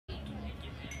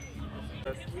I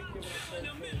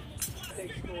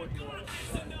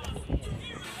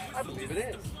believe it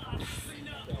is.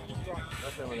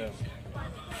 That's what it is.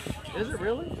 Is it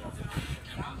really?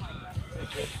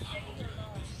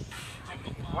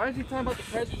 Why is he talking about the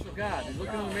presence of God? He's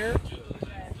looking in the mirror?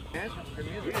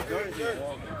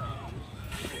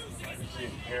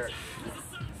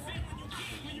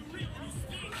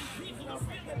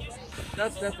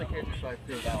 That's definitely Cancer Side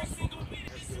too.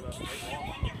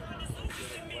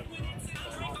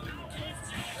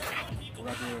 We're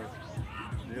not doing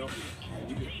a deal.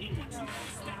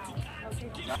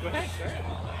 Go ahead, sir.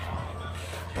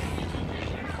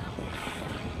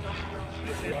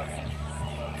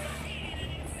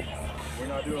 We're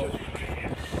not doing it.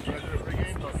 We're not doing a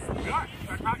pregame? We are.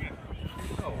 Start talking.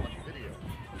 Oh, video.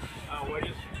 We're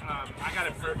just, I got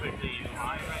it perfectly in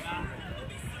line right now.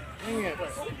 Dang it.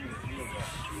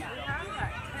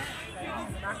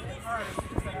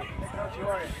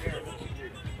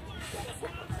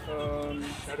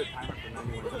 Start a timer for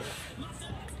 91 minutes.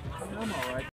 I'm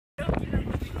alright.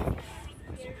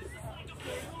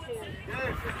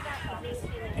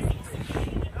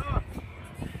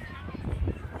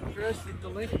 Chris, the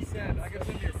link is sent. I can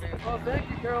send you your fans. Oh, thank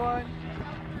you, Caroline.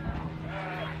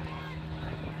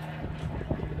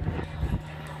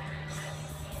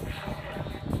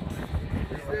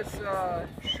 Is this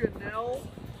Chanel?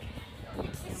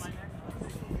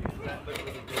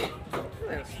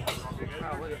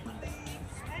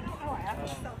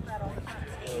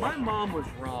 My mom was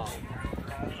wrong.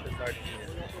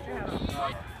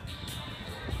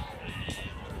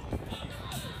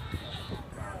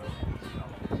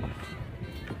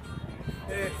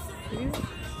 Hey, can you go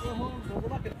home?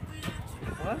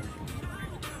 What?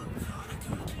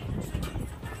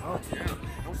 Oh, yeah.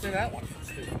 Don't say that one.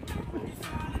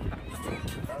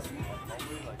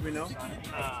 We know?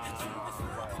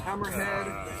 Hammerhead,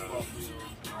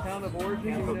 town of origin,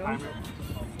 you know?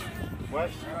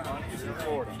 West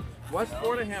Florida. West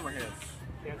Florida Hammerheads.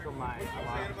 Cancel my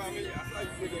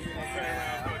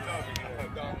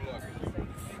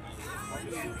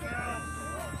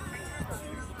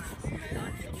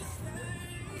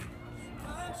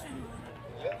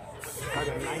I got a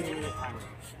 90-minute timer.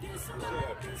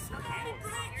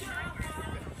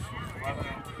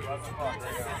 11 o'clock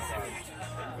right now.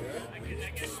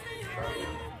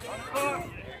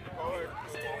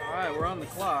 Alright, we're on the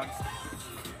clock.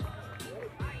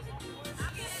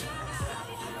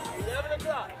 11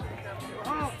 o'clock.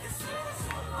 Oh.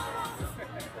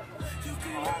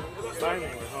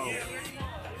 Finally, we're home.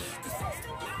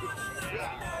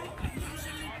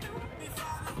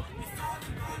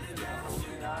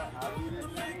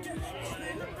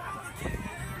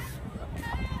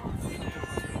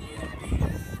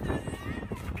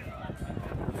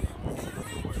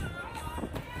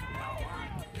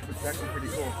 It's actually pretty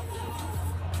cool.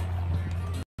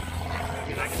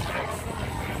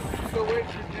 So wait,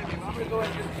 I'm going to go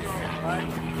ahead and get started, right?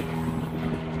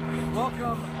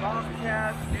 Welcome,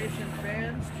 Bobcats Nation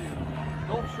fans, to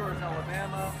Gulf Shores,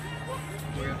 Alabama,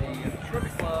 where the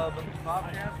Trivia Club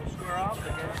Bobcats will square off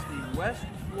against the West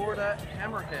Florida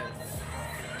Hammerheads.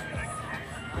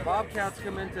 The Bobcats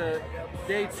come into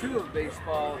day 2 of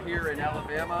baseball here in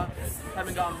Alabama,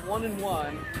 having gone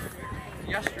 1-1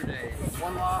 yesterday.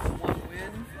 1 loss, 1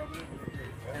 win,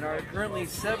 and are currently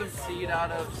 7th seed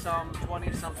out of some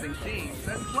 20-something teams.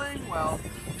 And playing well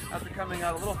after coming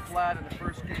out a little flat in the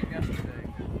first game yesterday.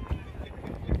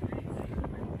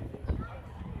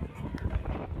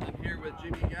 I'm here with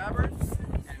Jimmy Gabbard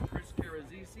and Chris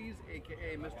Karazisi,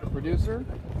 aka Mr. Producer.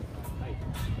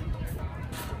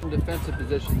 Some defensive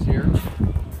positions here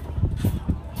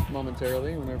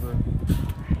momentarily, whenever.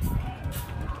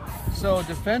 So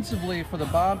defensively for the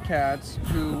Bobcats,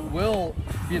 who will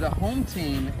be the home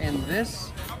team in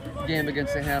this game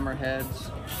against the Hammerheads,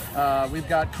 we've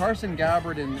got Carson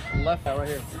Gabbard in left right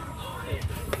here.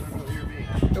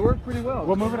 It worked pretty well.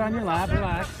 We'll move it on your lap,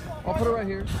 relax. I'll put it right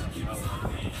here.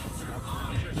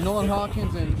 Nolan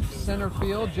Hawkins in center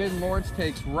field. Jaden Lawrence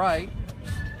takes right.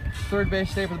 Third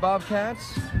base stay for the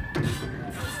Bobcats.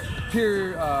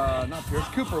 Cooper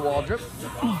Waldrop.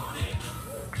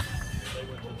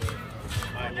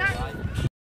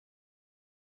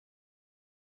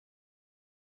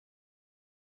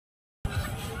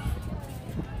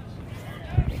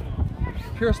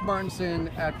 Pierce Martinson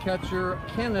at catcher,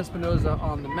 Ken Espinoza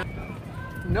on the mound,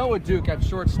 Noah Duke at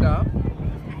shortstop.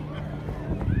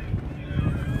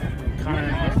 Connor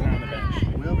and Austin on the bench.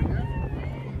 We over here?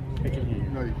 I can hear you.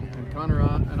 No, you can't. And Connor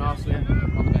and Austin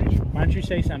on the bench. Why don't you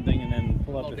say something and then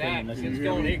pull up the thing and listen? You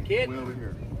going here, kid? We over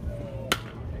here.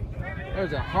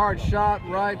 There's a hard shot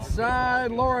right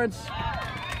side. Lawrence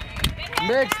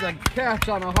Makes the catch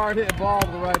on a hard hit ball to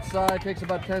the right side. Takes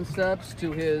about 10 steps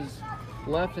to his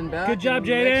left and back. Good job,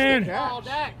 and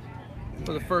Jaden.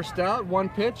 For the first out, one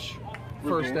pitch,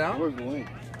 first out. Where's the link?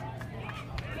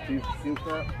 Team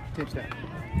stat? Team stat.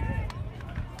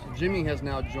 Jimmy has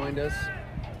now joined us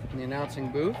in the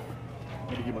announcing booth.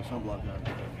 I need to get my sunblock on.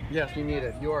 Yes, you need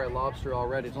it. You are a lobster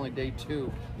already. It's only day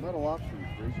 2. I'm not a lobster, you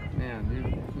freak.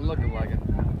 Man, you're looking like it.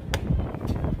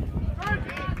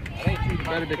 You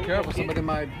better be careful. Somebody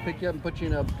might pick you up and put you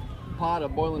in a pot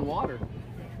of boiling water.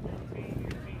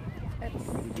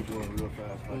 You'd be doing it real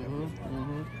fast.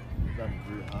 That's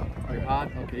really hot. You're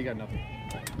hot? Okay, you got nothing.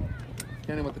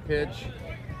 Kenny with the pitch.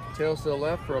 Tails to the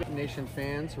left for Nation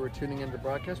fans who are tuning into the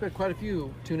broadcast. We had quite a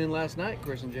few tune in last night,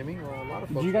 Chris and Jimmy. Well, a lot of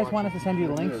folks. Do you guys want us to send you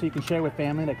the link so you can share with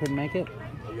family that couldn't make it?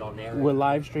 We're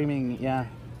live streaming, yeah.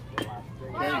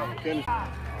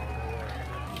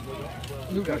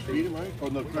 Who got beat him, right? Oh,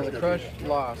 no, the Crush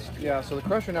lost. Yeah, so the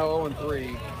Crush are now 0-3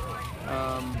 game.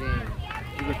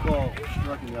 There's a call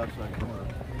struck in the outside corner.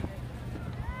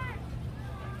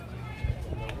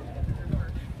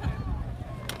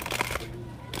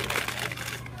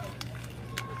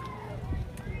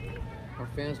 Our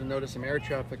fans will notice some air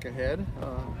traffic ahead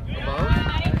above.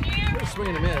 Swing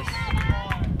and a miss.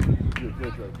 Good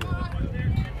pitch right there.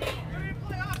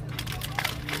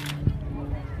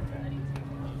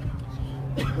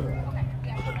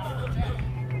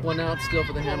 One out still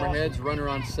for the Hammerheads. Runner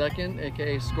on second,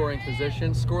 aka scoring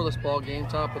position. Scoreless ball game,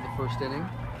 top of the first inning.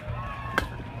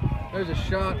 There's a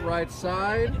shot right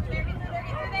side.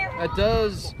 That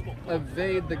does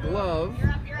evade the glove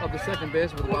of the second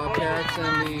base for the Bobcats,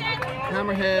 and the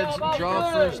Hammerheads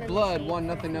draw first blood.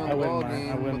 1-0 now in the ball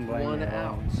game with 1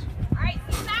 out.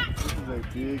 This is a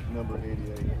big number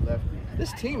 88 lefty.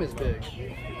 This team is big.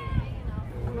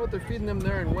 I don't know what they're feeding them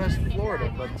there in West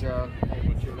Florida, but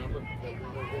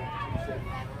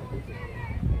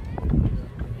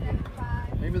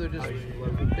maybe they're just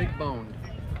big boned.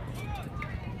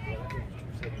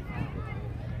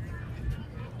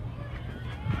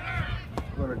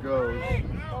 Runner goes.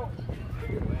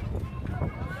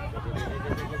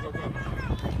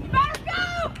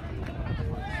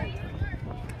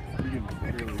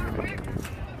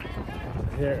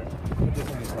 Here.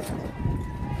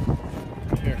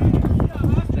 Here.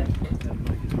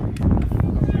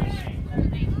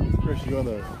 Chris, you on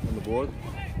the board?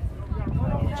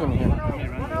 It's over here.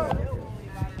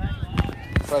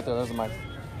 Right there, there's the mic.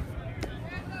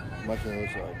 Mike's on the other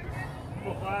side.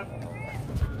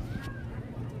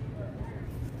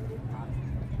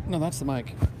 No, that's the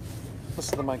mic. This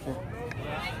is the mic here.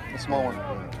 The small one.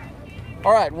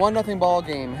 All right, 1-0 ball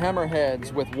game.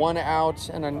 Hammerheads with 1 out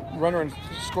and a runner in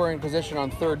scoring position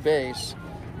on third base.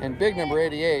 And big number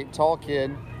 88, tall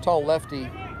kid, tall lefty,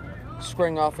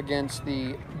 squaring off against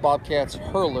the Bobcats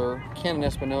hurler, Cannon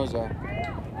Espinoza.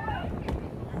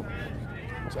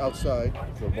 It's outside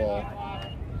for a ball.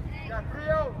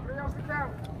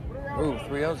 Ooh,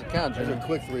 3-0's the count, There's Jimmy. a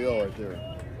quick 3-0 right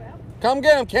there. Come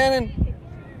get him, Cannon.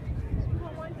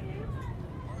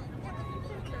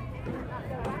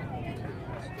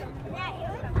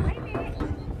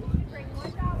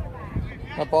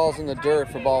 That ball's in the dirt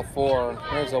for ball 4.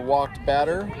 There's a walked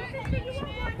batter.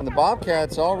 And the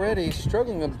Bobcats already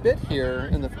struggling a bit here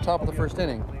in the top of the first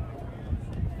inning.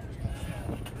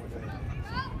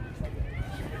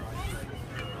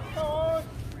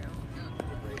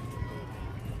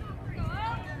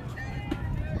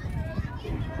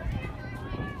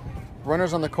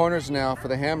 Runners on the corners now for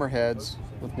the Hammerheads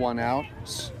with 1 out.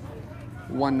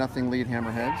 1-0 lead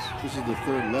Hammerheads. This is the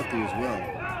third lefty as well.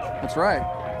 That's right.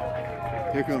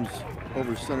 Here comes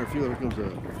over center field. Here comes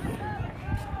a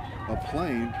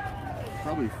plane,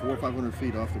 probably 400 or 500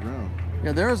 feet off the ground.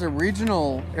 Yeah, there is a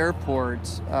regional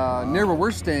airport near where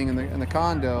we're staying in the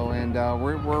condo, and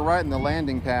we're right in the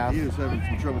landing path. He is having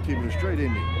some trouble keeping it straight,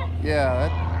 isn't he? Yeah,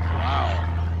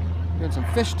 wow. Doing some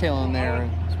fishtailing there.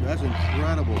 That's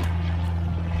incredible.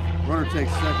 Runner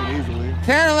takes second easily.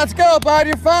 Cannon, let's go, bud.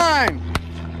 You're fine.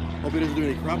 Hope he doesn't do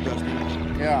any crop dusting.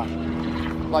 Yeah,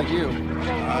 like you.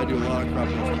 I do a lot of crop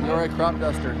dusting. You're a crop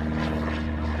duster.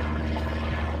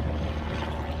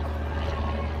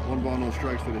 1 ball, no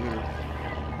strikes to the hitter.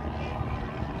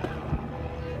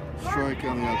 Strike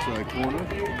on the outside corner.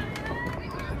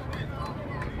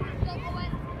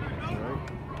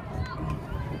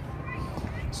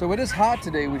 So it is hot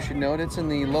today, we should note. It's in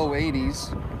the low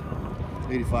 80s.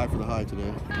 85 for the high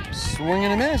today. Swing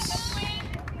and a miss.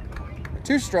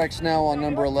 2 strikes now on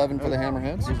number 11 for the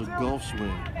Hammerheads. This is a golf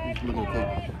swing. Look at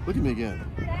that. Look at me again.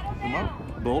 My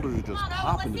boulders are just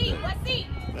popping today.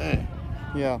 Man.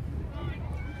 Yeah.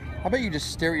 I bet you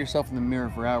just stare at yourself in the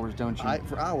mirror for hours, don't you?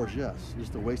 For hours, yes.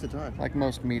 Just a waste of time. Like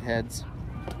most meatheads.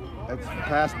 That's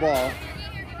pass ball.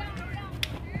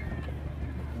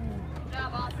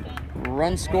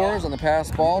 Run scores on the pass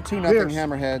ball, 2-0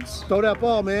 Hammerheads. Throw that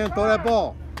ball, man. Throw that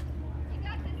ball.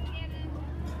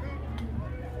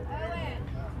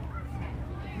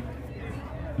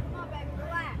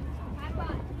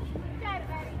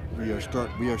 We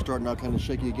are starting out kind of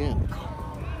shaky again.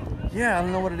 Yeah, I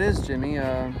don't know what it is, Jimmy. You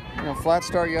know, flat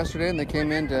start yesterday, and they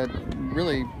came in to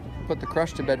really put the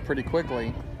crush to bed pretty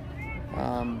quickly.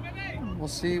 We'll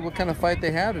see what kind of fight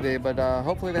they have today, but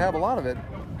hopefully they have a lot of it.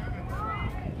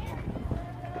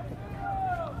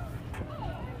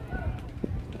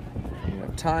 We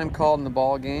have time called in the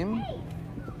ball game.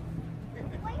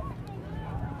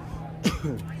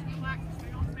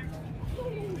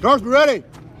 Guards, be ready.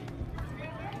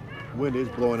 Wind is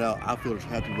blowing out. Outfielders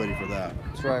have to be ready for that.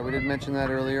 That's right. We did mention that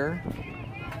earlier.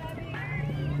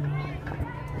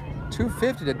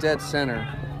 250 to dead center.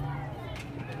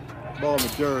 Ball in the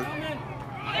dirt.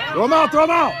 Throw him out. Throw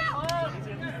him out.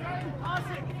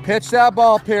 Pitch that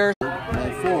ball, Pierce.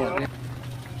 Ball four.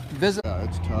 Visit. Yeah,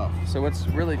 it's tough. So it's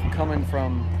really coming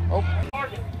from. Oh.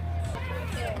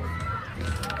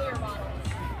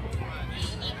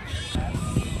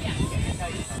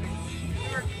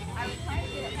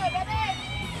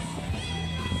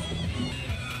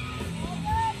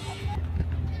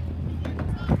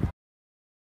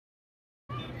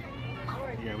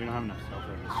 Yeah, we don't have enough cell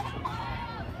service.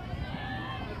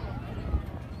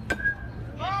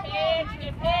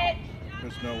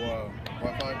 There's no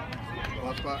Wi-Fi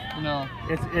hotspot. No.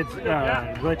 It's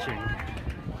glitching.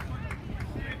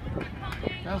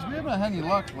 Guys, we haven't had any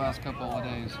luck the last couple of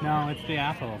days. No, it's the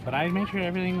Apple. But I made sure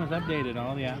everything was updated.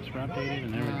 All the apps were updated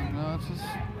and everything. No, it's just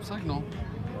signal.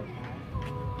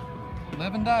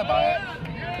 Live and die by it.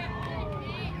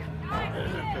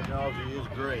 Technology is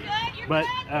great. But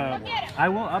I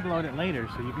will upload it later,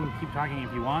 so you can keep talking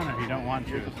if you want, or if you don't want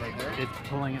to. It's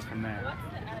pulling it from there.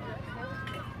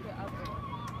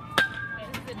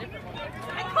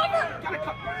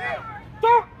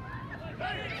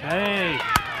 Hey!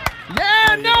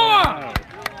 Yeah, Noah!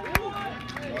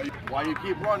 Why you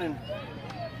keep running?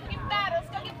 Get better, let's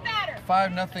go get better.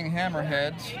 5-0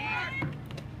 Hammerheads.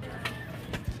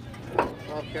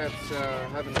 Bobcats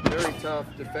having a very tough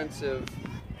defensive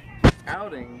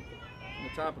outing in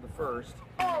the top of the first.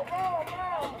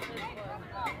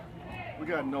 We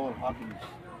got Noah Hawkins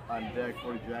on deck,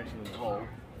 Cody Jackson in the hole.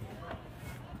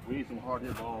 We need some hard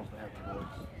hit balls to have the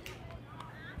boys.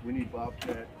 We need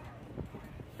Bobcat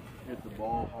hit the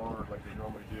ball hard like they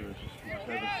normally do. It's just we just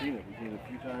haven't seen it. We've seen it a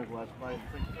few times the last 5 and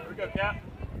 6 Here we go, Cap.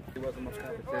 There wasn't much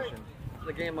competition. In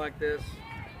a game like this,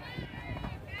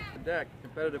 the deck,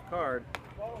 competitive card,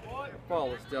 the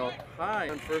ball is dealt high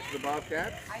on first to the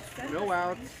Bobcats. No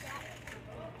outs.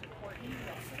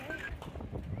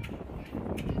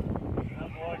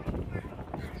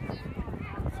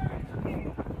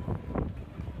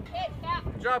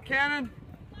 Good job, Cannon.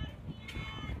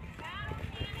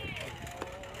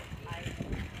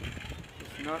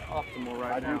 It's not optimal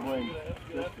right I now. do blame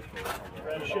Christopher.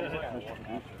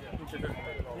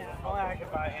 I can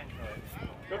buy hand.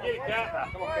 Go get it,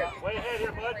 Cap. Come on, Cap. Way ahead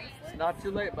here, bud. It's not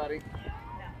too late, buddy.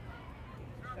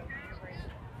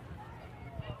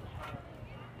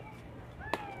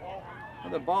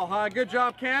 The ball high. Good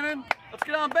job, Cannon. Let's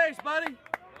get on base, buddy.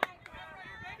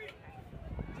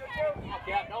 Come on,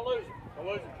 Cap. Don't lose it. Don't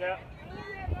lose it, Cap.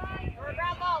 We're a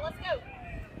ground ball, let's go.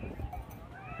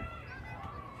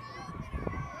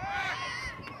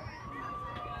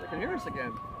 They can hear us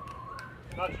again.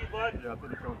 Not you, bud. Yeah, I think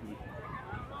they're coming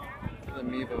through The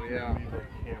Mevo, yeah. the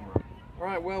camera. All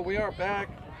right, well, we are back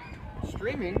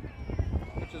streaming,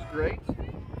 which is great.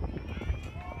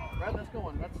 Brad, that's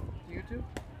going. That's to YouTube.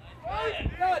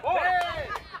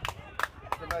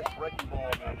 It's a nice breaking ball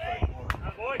on the outside corner.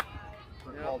 Good boy.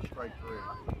 They're called strike 3.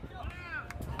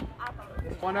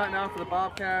 1 out now for the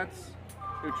Bobcats,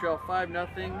 who trail 5-0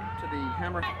 to the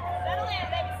Hammer. Settle in,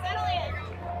 baby, settle in.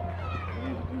 We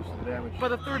need to do some damage. But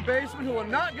the third baseman, who will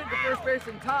not get to first base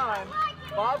in time,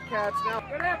 Bobcats now.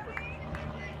 Good effort.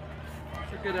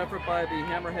 It's a good effort by the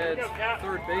Hammerheads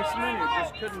third baseman, who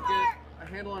just couldn't get a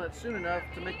handle on it soon enough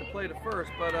to make the play to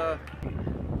first. But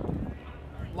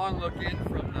long look in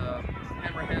from the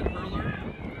Hammerhead hurler.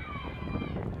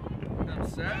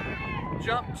 Comes set.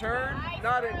 Jump turn,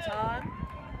 not in time.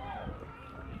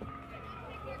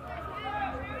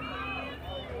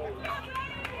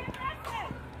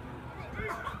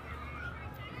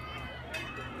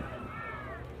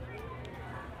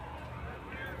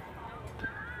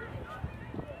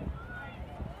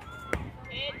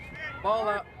 Ball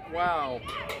out, Wow.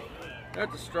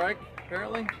 That's a strike,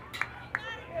 apparently.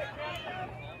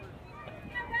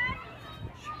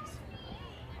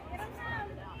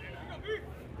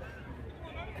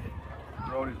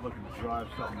 Brody's looking to drive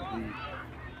something deep.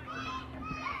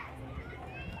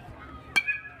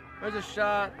 There's a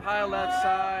shot, high left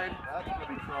side. That's going to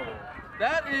be trouble.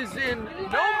 That is in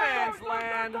no man's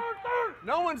land.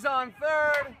 No one's on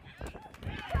third.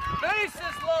 Bases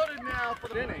loaded now for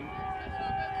the inning.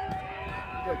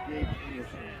 We got Gabe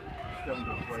Peterson,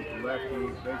 7th place, lefty,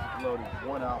 bases loaded,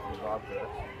 1 out for the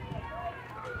Bobcats.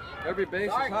 Every base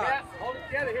is hot. Hold it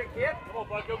together here, kid. Come on,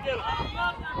 bud, go get it.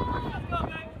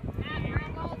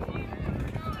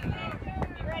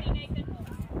 You ready, Nathan?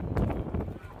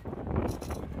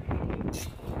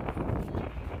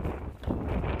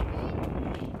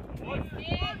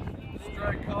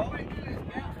 Strike call.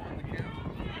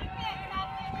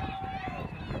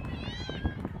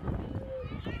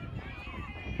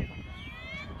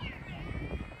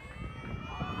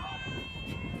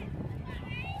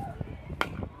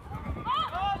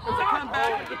 There's a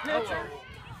comeback with the pitcher.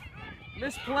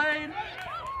 Misplayed.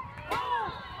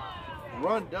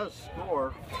 Run does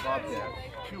score, Bobcats,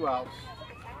 2 outs.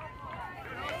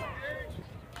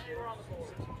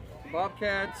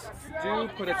 Bobcats do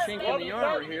put a chink in the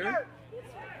armor here.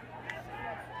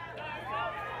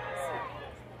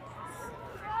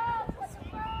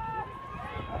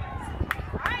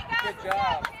 Good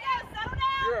job.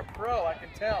 You're a pro, I can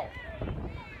tell.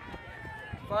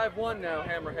 5-1 now,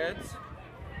 Hammerheads.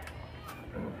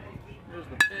 Here's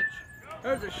the pitch.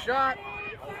 There's a shot. Here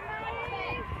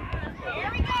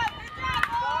we go. Good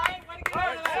job,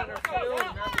 Right center field.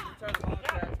 And now we retire the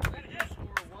Bobcats. They do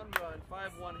score 1 run.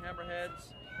 5-1 Hammerheads.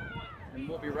 And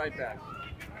we'll be right back.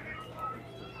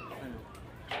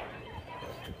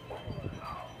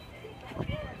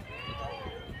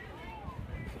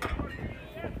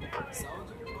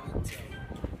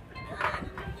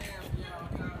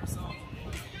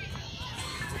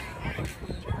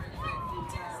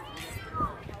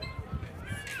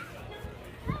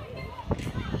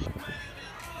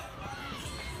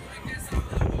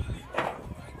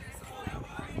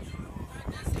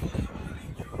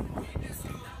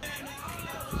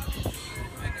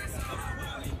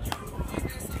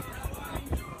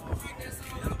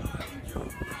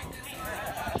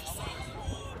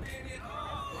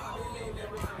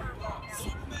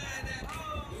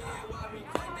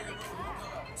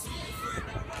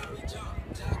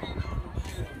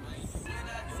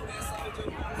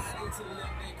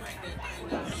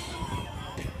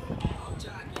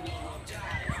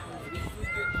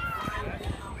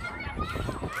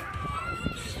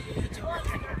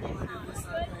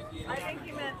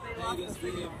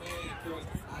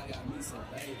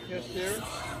 Yes, dear.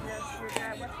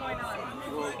 What's going on?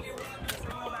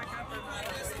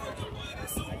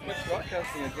 It's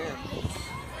broadcasting again.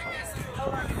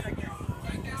 Hold on a second.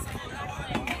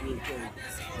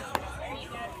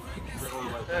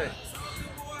 Hey.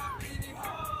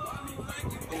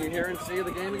 Can you hear and see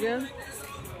the game again?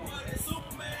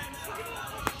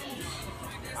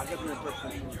 I got the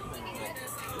impression.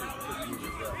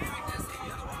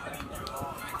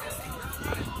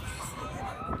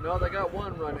 No, they got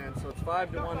 1 run in, so it's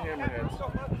 5-1 Hammerheads.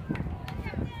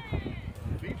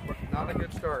 Not a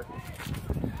good start.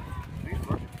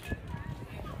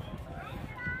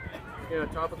 Yeah,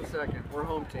 top of the second. We're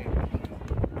home team.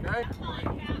 Okay? Go, go,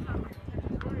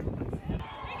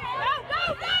 go,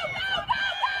 go, go,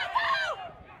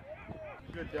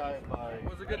 Good dive by, It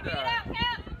was a good go, dive.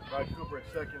 by Cooper at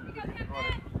second. Good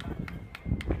runner.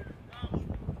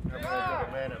 Hammerheads got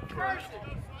a man at first.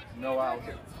 No outs.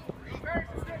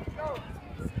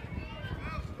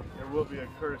 There will be a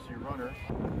courtesy runner.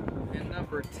 And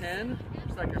number 10,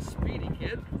 looks like a speedy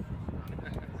kid.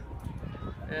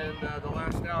 And the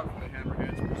last out for the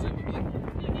Hammerheads, presumably.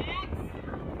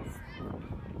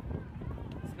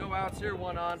 There's no outs here,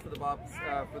 1 on for the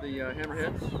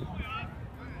Hammerheads.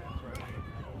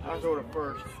 I was over to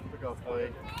first, pick off play.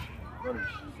 Runner's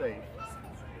safe.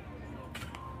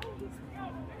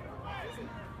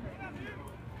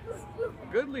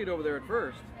 Good lead over there at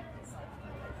first.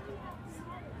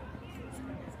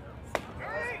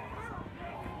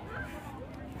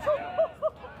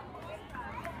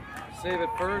 Save it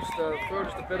first, throw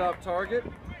just a bit off target.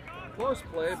 Close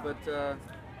play, but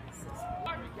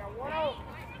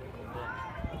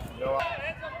No out.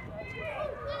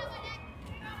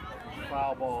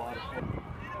 Foul ball out of play.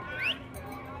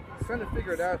 trying to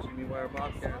figure it out, Jimmy, why our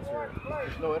Bobcats are.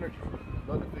 There's no energy.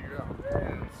 Nothing to figure out.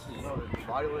 No, the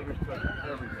body language touches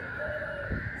everything.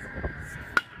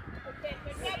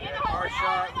 Our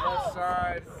shot, left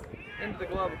side, into the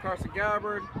glove of Carson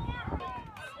Gabbard.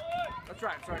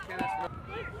 That's right. Sorry, I can't ask.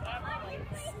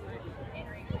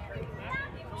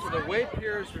 So the Wade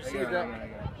Pierce received that.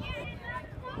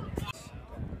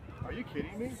 Are you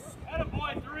kidding me?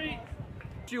 Attaboy, 3.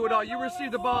 You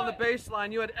received the ball on the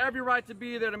baseline. You had every right to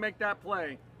be there to make that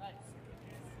play.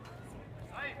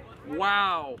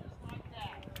 Wow.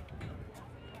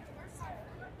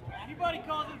 Anybody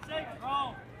calls him safe,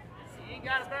 wrong. He ain't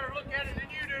got a better look at it than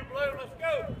you do, Blue. Let's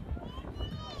go.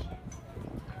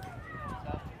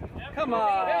 Come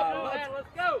on. Let's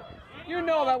go. You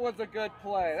know that was a good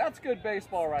play. That's good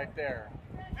baseball right there.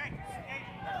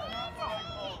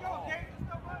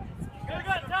 You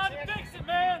got time to fix it,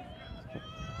 man.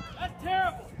 That's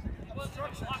terrible. Where's he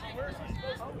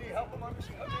supposed to be? Help him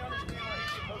understand where he's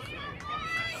supposed to be.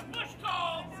 Push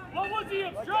call. What was he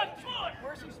obstructing?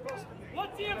 Where's he supposed to be?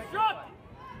 What's he obstructing?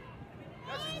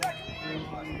 That's exactly where he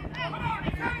was.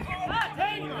 Ah,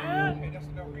 take it, man.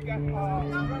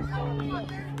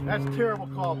 That's a terrible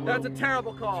call, Blue. That's a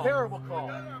terrible call. Terrible call.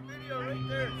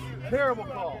 Terrible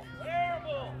call.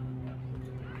 Terrible.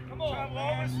 Come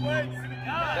on.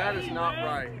 That is not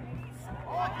right.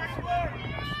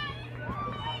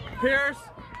 Pierce,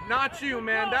 not you,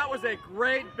 man. That was a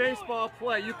great baseball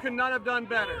play. You could not have done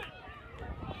better.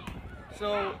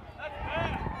 So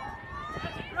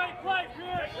That's a great play,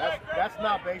 Pierce. That's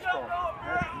not baseball.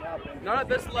 not at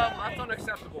this level. That's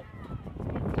unacceptable.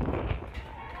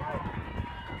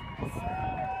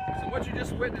 So what you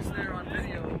just witnessed there on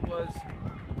video was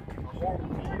A horrible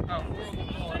call. a horrible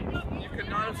call. You could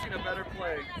not have seen a better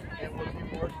play. And what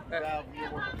you worse about you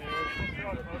were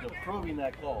approving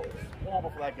that call. It's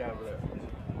horrible for that guy over there.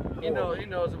 He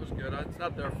knows it was good. It's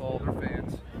not their fault. They're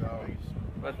fans. No,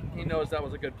 But he knows that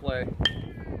was a good play.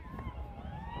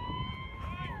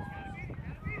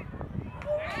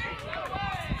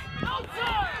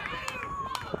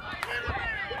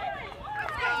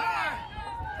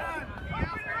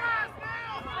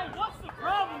 Hey, what's the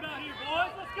problem out here,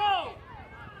 boys? Let's go.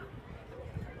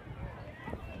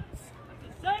 It's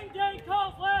the same game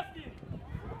calls last inning.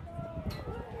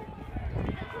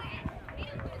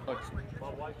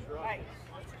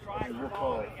 we'll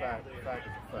call it fact. Fact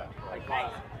is a fact.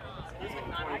 Right?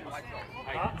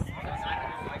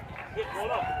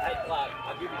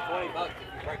 I'll give you $20 if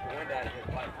you break the window out of here.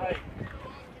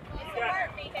 It's a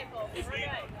work vehicle. We're good.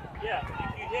 Yeah,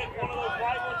 if you hit one of those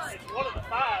white ones, it's one of the 5.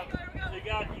 So you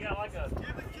got like a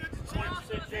 20% chance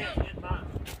of hitting mine.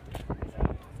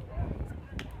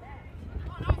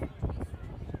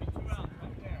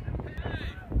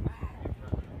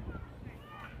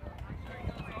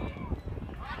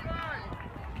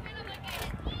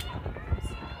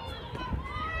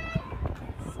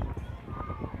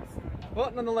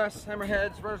 But nonetheless,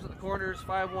 Hammerheads, runners at the corners,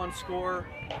 5-1 score,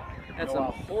 and some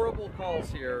horrible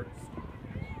calls here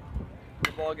in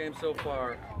the ball game so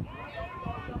far.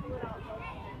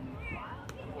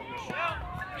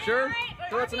 Sure?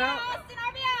 So that's an out? Austin,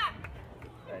 RBI.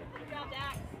 Good job,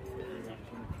 Dax.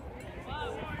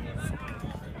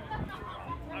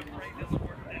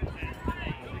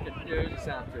 There's a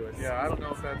sound to it. Yeah, I don't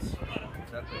know if that's...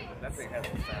 That thing has a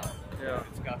sound. Yeah.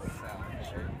 It's got the sound.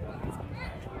 Sure.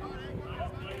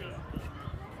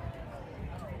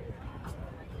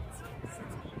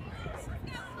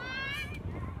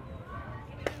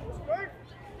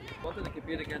 One thing to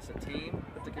compete against a team,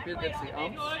 but to compete against the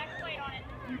umps, Wait on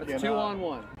it. that's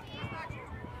 2-on-1.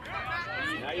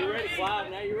 Now you're ready,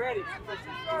 Clive. Now you're ready.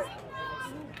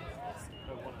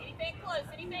 Anything close,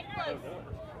 anything close.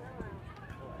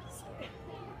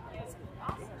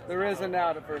 There is an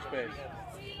out at first base.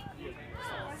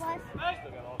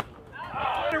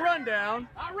 A run down.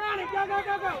 I'm running. Go, go,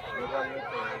 go, go.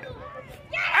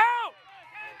 Out!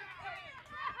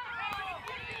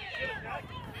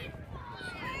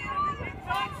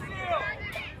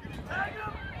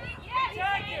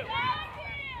 Tag him.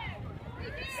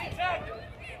 Tag him.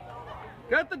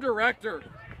 Get the director.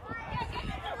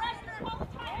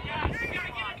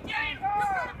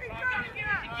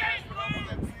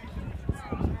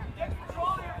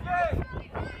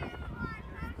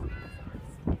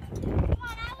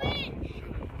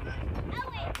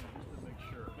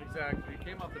 Exactly. He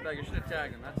came off the bag. You should have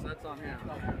tagged him. That's on him.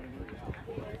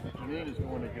 Janine is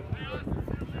going to get the director.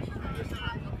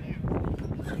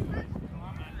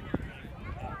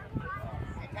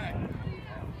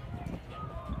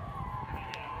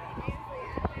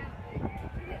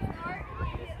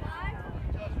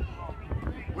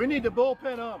 We need the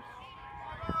bullpen umps.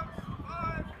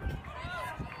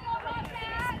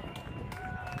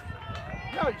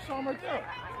 Yeah, you saw him right there.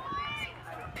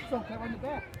 You saw him come on the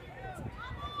back.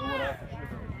 So what else?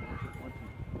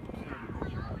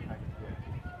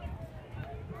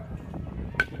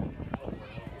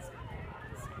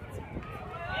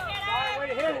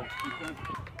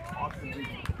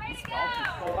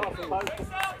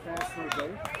 pass for a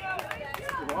base.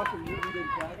 If Austin knew he didn't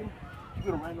tag him, he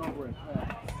would have ran over and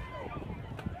passed.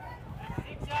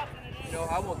 You know,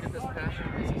 I won't get this passion.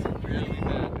 This is really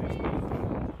bad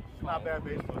baseball. It's not bad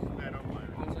baseball, it's bad umpire.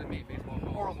 That's what I mean, baseball.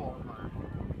 Horrible umpire.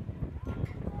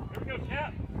 Here we go,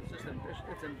 Cap. It's just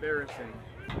it's embarrassing.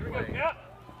 Here we go, Play. Cap.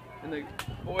 And the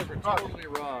boys were totally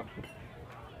robbed.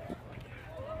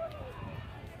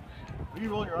 What are you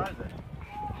rolling your eyes at?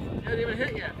 You haven't even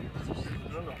hit yet.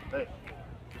 No. Hey,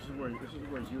 this is where you have to do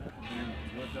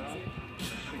your job.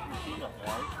 Pick your team up,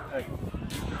 alright? Hey,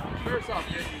 First off,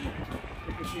 kid,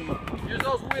 pick your team up. use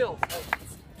those wheels.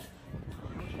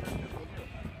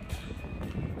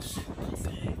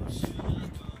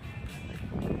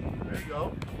 There you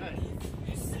go. Hey,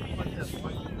 like this,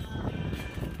 boy.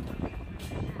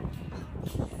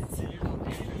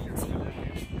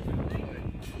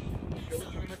 Show the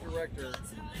tournament director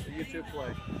the YouTube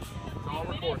play. It's all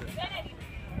recorded.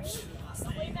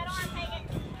 Leave that arm hanging.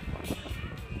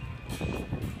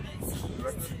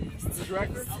 The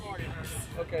director?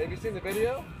 Okay, have you seen the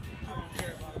video?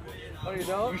 Oh, you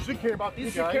don't? You should care about You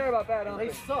these should guys. care about that, They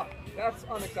don't suck. That's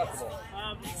unacceptable.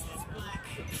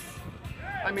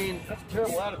 I mean, That's a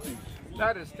terrible attitude.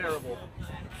 that is terrible.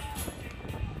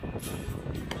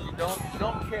 You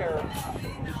don't care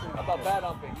about bad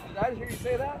umping. Did I hear you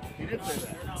say that? He did say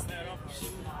that.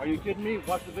 Are you kidding me?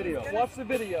 Watch the video. Watch the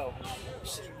video.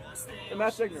 And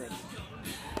that's ignorance.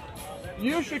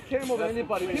 You should care more than That's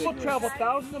anybody. complete People ignorance. travel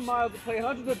thousands of miles to pay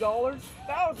hundreds of dollars.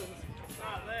 Thousands.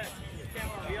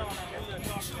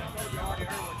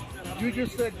 You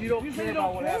just said you don't You said care you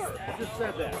about don't what care. happened. You just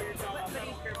said that.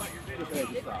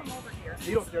 Just stop.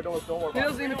 You don't care. Don't worry He about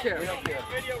doesn't it. even care. We don't care.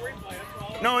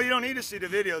 No, you don't need to see the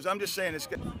videos. I'm just saying it's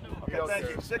good. Okay, don't thank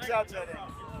care. you. 6 outside in.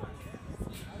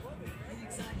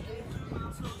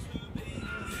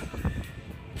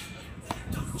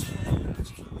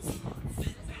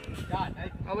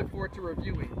 I look forward to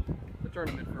reviewing the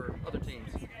tournament for other teams.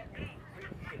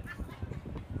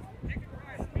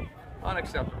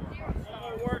 Unacceptable.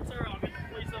 Words there, I'll get the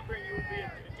police up here and you will be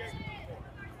ejected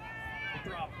from the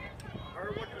drop. I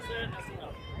heard what you said, that's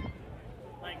enough.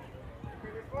 Thank you.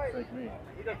 Thank me.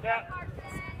 We go, Cap.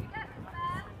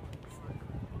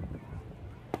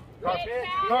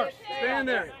 Cars, Stay in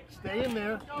there. stay in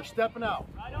there. You're stepping out.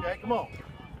 Okay, come on.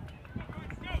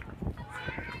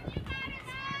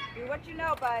 Do what you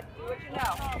know, bud. Do what you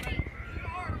know.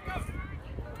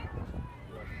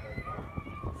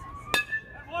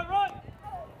 Boy, run!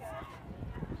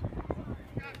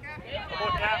 Come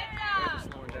on, Cap. They're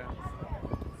just slowing down.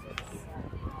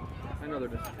 I know they're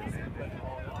disadvantaged.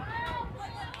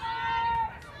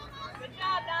 Good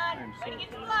job, Don. I'm Way so to get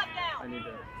the sorry. glove down.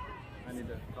 I need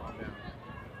to calm down.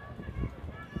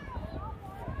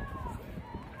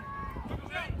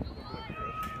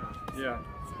 Yeah.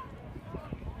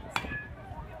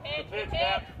 Pitch, Pitch, pitch.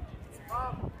 Cap.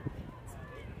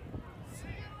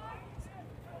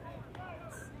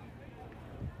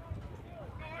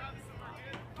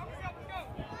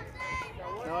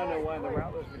 Now I know why in the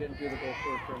Rattlers we didn't do the Gulf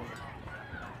Shores tournament.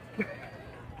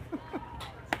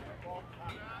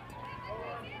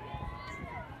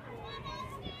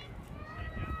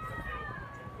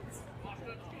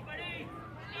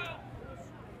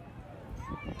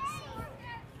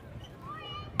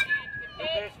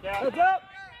 Pitch, Cap. Heads up!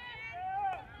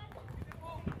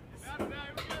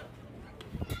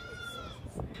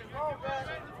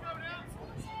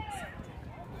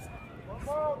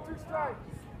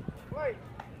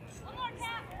 One more,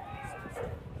 Cap.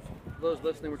 For those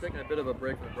listening, we're taking a bit of a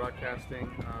break from broadcasting.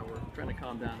 We're trying to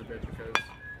calm down a bit because it's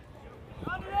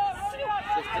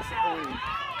just disappointing.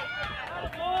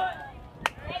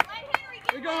 Hey, let Henry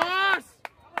get We go that. us!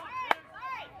 All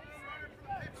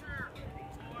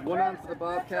right. One on for the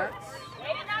Bobcats. Way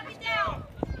to knock it down.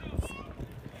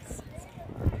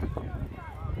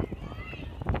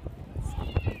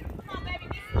 Come on, baby.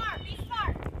 Be smart. Be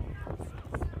smart.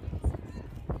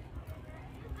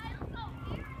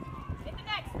 Hit the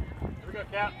next. Here we go,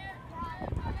 Cap.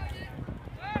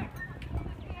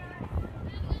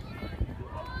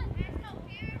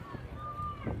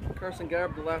 Carson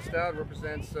Gabbard, the last out,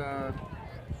 represents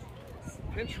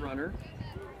pinch runner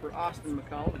for Austin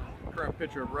McCall, current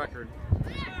pitcher of record.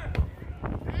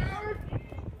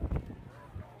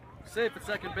 Safe at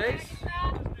second base.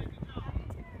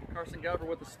 Carson Gabbard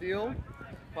with the steal.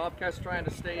 Bobcats trying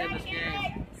to stay in this game.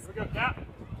 Here we go, Cap.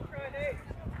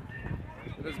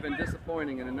 It has been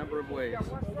disappointing in a number of ways. Good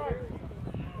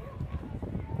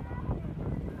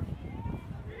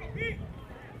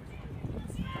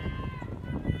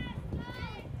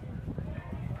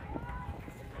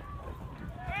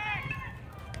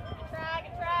try.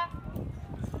 Good try.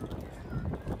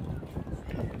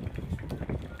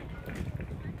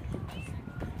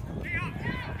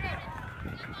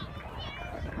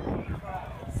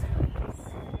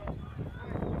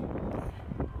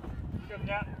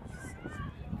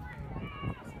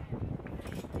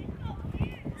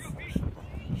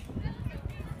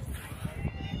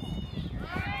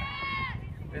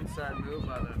 Inside move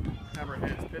by the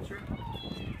Hammerheads pitcher.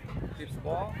 Keeps the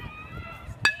ball.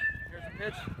 Here's the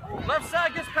pitch. Left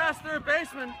side gets past third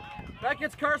baseman. That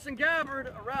gets Carson Gabbard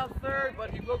around third,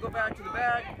 but he will go back to the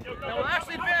bag. And will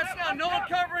actually advance now. No one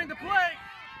covering the plate.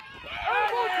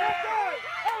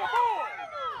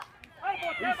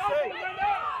 He's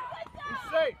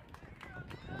safe.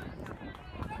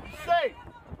 He's safe.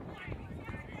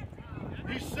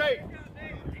 He's safe. He's safe.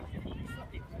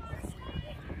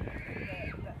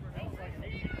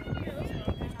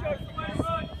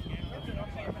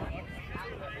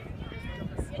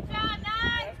 Good job,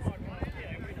 Nine.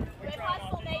 Good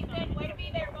hustle, Nathan. Way to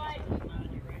be there, bud.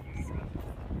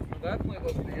 Definitely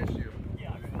wasn't the issue.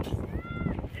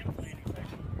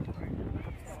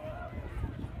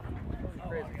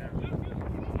 Crazy there.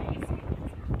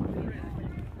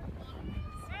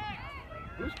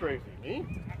 Who's crazy? Me?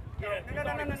 No. I didn't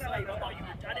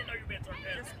know you were being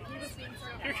sarcastic.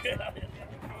 You're good.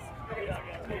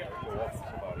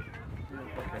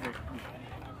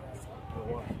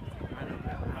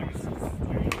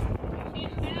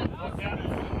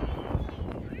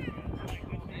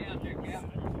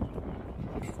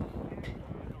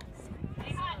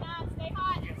 Stay hot, Nine. Stay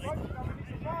hot.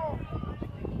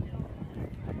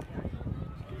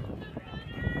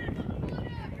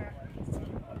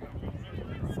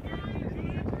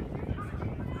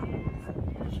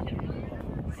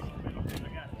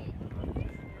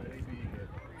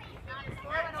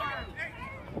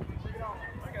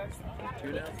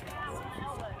 Two down.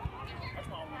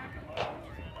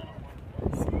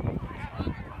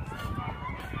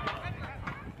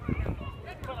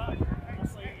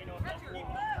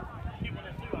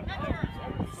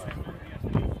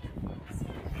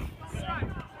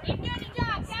 Keep doing your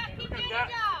job, Cap. Keep doing your job.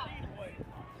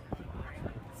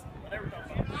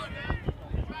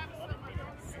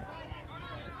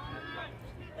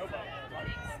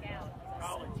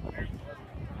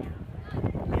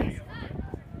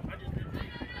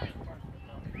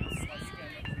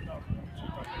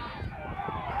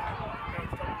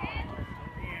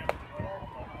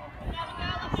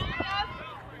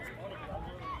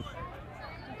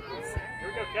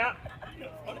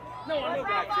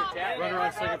 Runner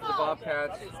on second for the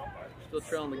Bobcats. Still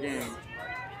trailing the game.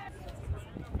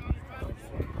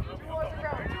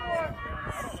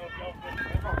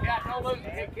 Don't lose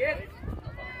it, hey kid.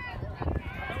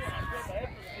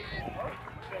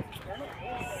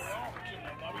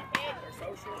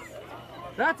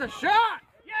 That's a shot!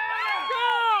 Yeah!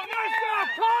 Go! Nice job,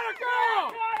 Connor!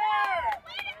 Go!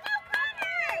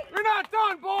 You're not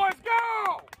done, boys!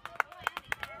 Go!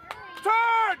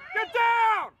 Turn! Get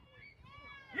down!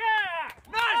 Yeah!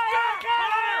 Nice job,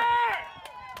 Connor!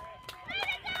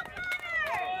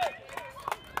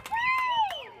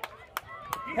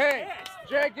 Hey,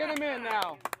 Jay, get him in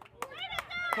now.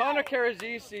 Connor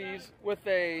Karazisi with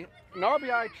an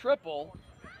RBI triple.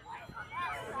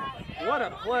 What a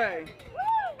play.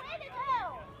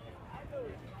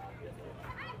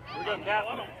 We're going Cap.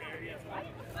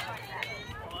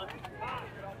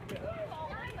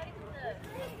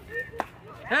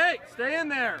 Hey, stay in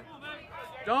there.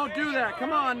 Don't do that.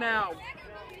 Come on now.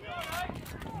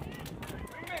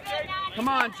 Come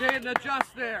on, Jaden,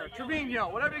 adjust there. Trevino,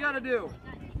 whatever you got to do.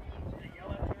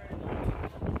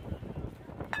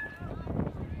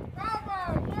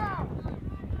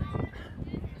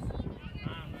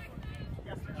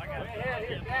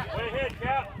 Way ahead,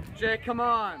 Cap. Jay, come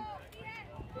on. 2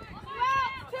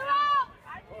 out.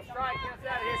 We'll strike, get us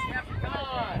out of here, Captain. Come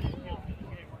on.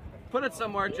 Put it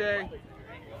somewhere, Jay. There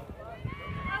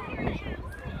you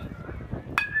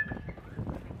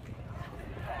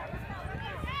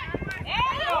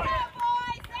go,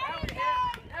 boys. There you go.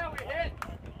 Now we hit.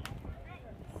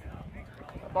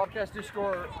 Bobcats do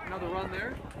score another run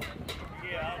there.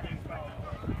 Yeah, I'll do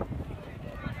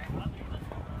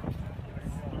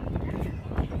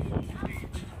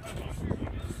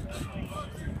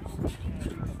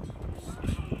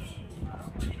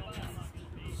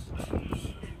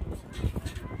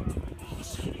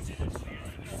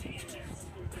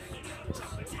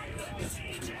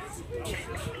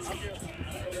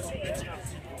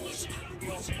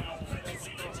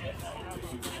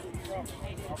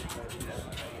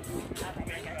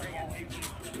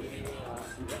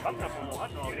I know. I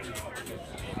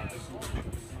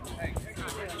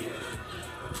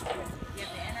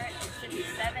think it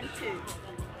just added to.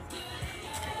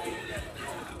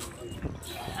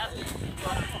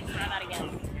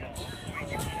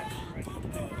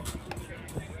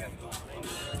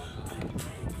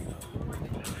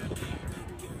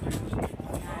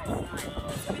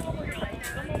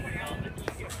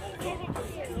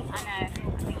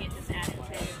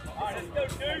 All right, let's go,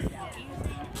 dude.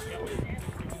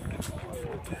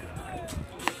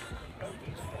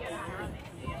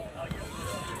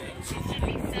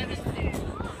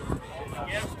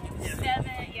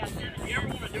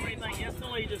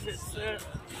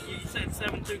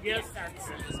 one, two guesses,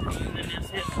 and then just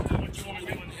hit what you want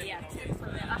to do and hit. Yeah, two for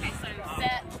that. Okay, so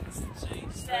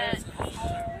set.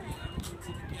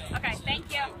 Okay,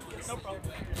 thank you. No problem.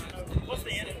 What's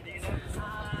the end of it? Do you know?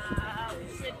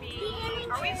 Should be.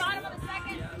 Are we bottom of the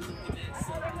second?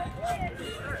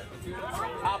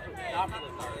 Top of the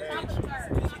third.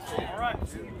 All right.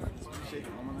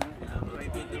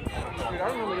 Dude, I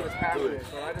remember he was passionate,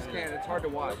 but I just can't. It's hard to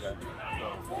watch.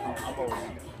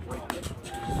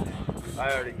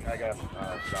 I got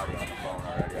Scotty on the phone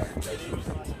already.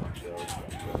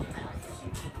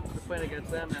 We're playing against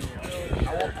them, and I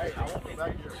won't be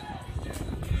back here.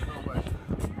 No way.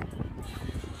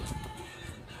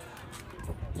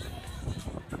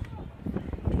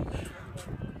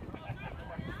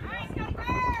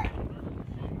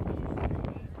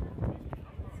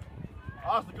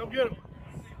 Austin, come get him.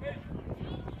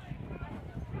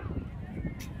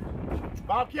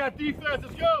 Bobcat defense,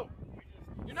 let's go.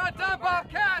 you're not done,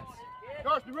 Bobcats.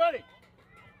 Coach, be ready.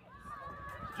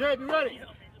 Jay, be ready.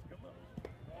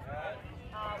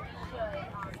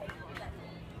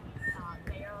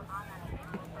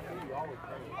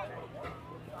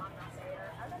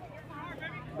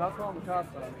 That's all the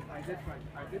cost of it. I did try to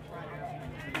ask him.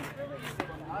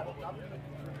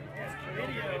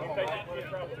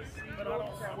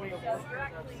 When you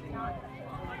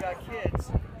got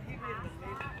kids, he made an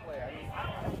amazing play.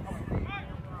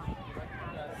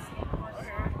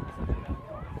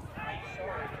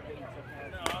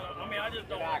 I mean, I just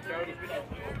don't want to.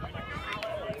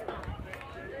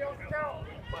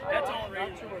 That's on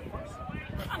reason.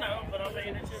 I know, but I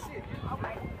mean, it's just.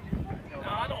 No,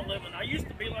 I don't live in. I used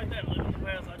to be like that, live in the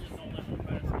past. I just don't live in the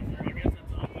past anymore. I guess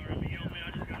it's up there. You know, man,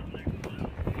 I just got to live.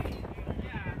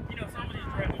 You know, some of these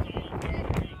drivers don't live in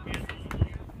the kids.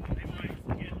 They might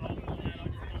get all of that. I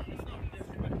just don't want to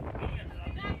see this. I should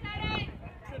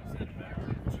have said it better.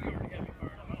 She already had me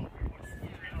fired up. I don't care what she's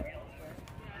yelling at.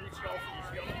 And it's y'all for this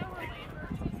yelling at people.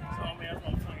 So, I mean, that's what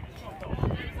I'm saying. It's not but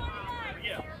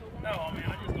yeah. No, I mean,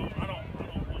 I just don't. I don't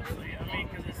want to see it. I mean,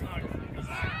 because it's not. Because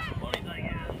the funny thing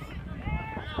is.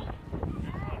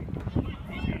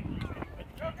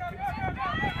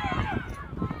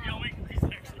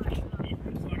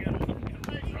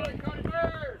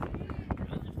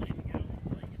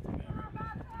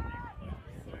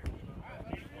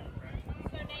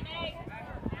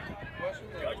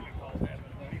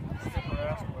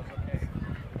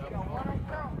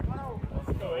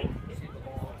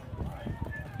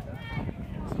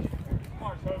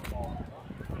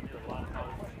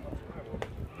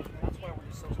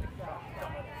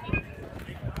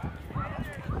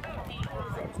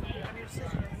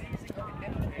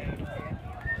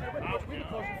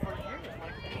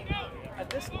 at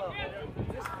this level,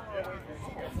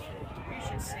 we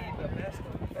should see the best of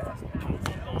the best.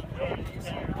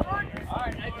 All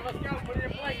right, Nathan, let's go. Put it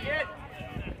in play, kid.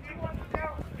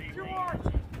 2 yards.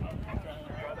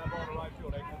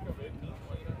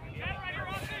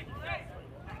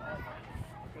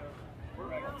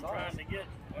 I'm trying to get,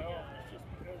 well, it's just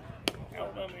because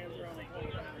Alabamians are on the play.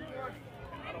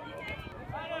 I don't know.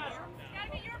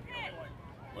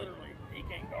 Literally, he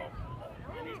can't go.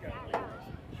 And he's got to leave us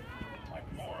like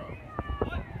tomorrow.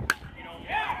 You know,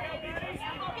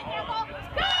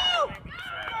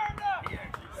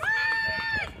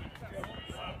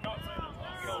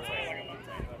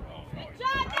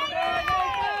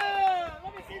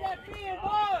 Let me see that being,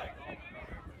 boy.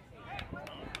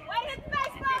 Wait, hit the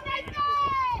baseball, Nathan!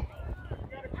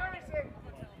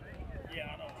 yeah,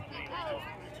 I know. I mean,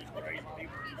 it's just crazy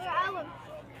people.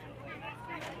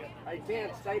 Hey, Ken,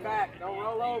 stay back. Don't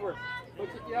roll over. Push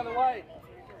it the other way.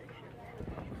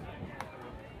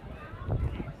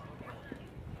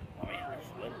 I mean,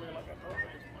 it's literally like a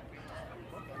purpose.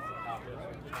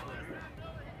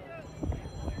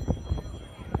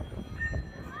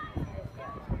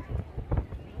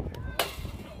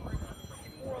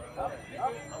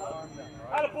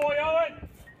 Atta boy, Owen.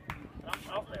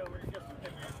 I'll stay over here just a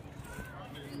minute.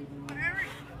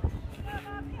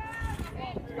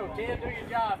 Let's go, Ken. Do your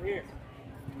job here.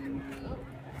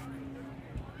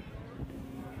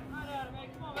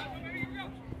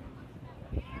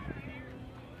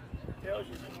 It tells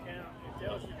you the count. It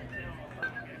tells you the count.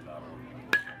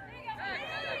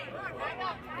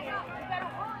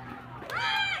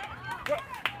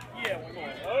 Yeah, we're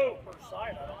going, oh, per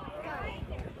side, I don't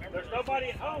know. There's nobody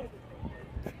at home.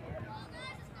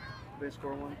 They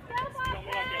score one. It's going to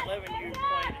be like 11 you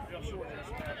played it real short.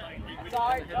 Sorry, Hit the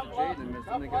Jade and missed,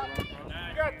 and they get one.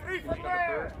 You got 3 from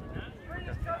there. 3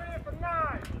 is coming in for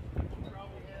 9.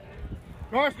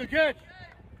 Carson, catch.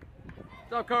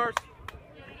 What's up, Cars?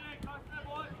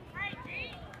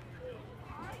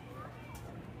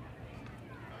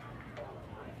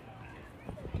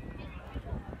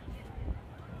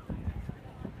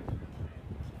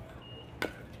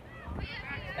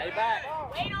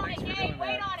 Nate,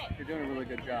 wait on it. You're doing a really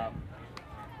good job.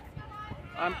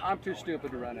 I'm too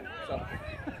stupid to run it, so.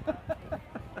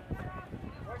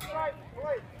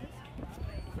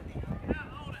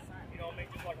 You know,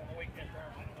 make just like on the weekend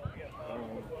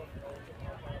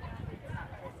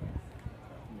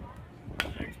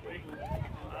next week,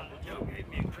 Joe gave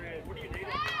me a credit. What do you need?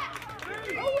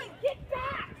 Owen, get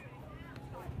back!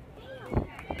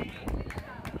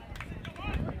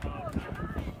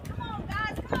 Come on,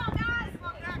 guys.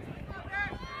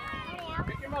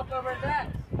 Pick him up over at that.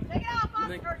 Take it off, I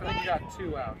think you got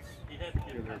 2 outs. He had to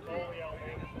get it.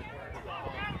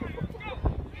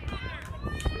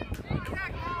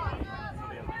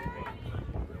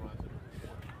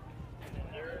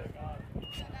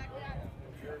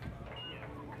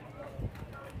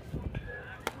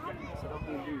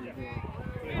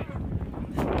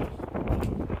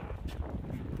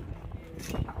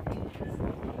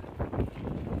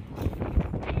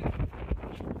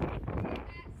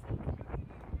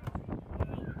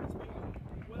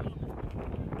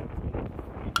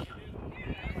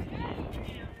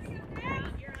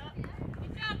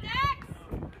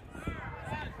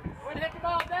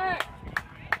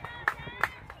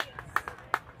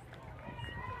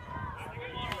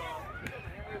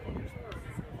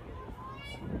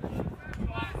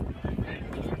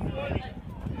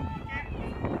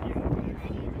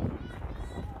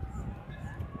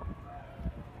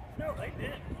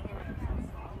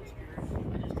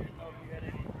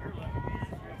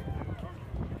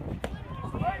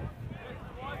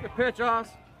 Good pitch, Oz.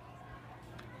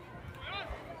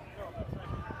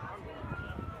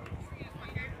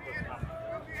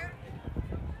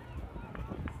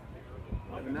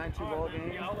 We have a 9-2 ball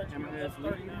game. Hammerheads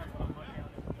leading.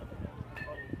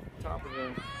 Top of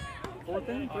the 4th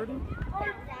inning, 3rd inning.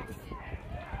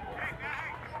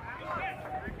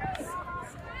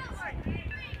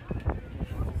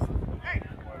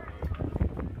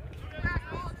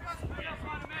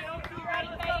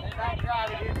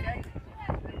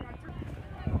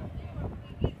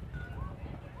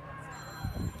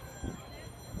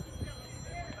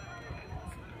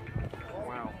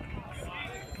 Wow.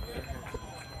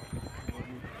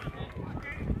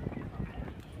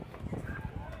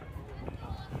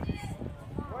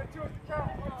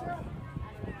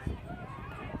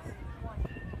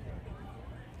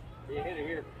 You hit it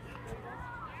here.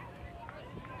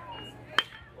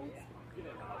 Go,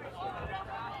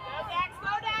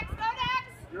 Dax!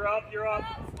 You're up, you're up.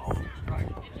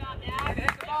 Good job, Dax.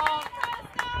 Hit the ball.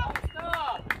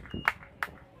 Stop.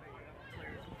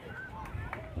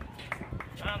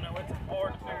 I know it's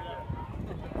hard to figure that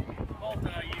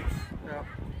multi-use. Yeah.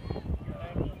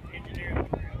 Engineering.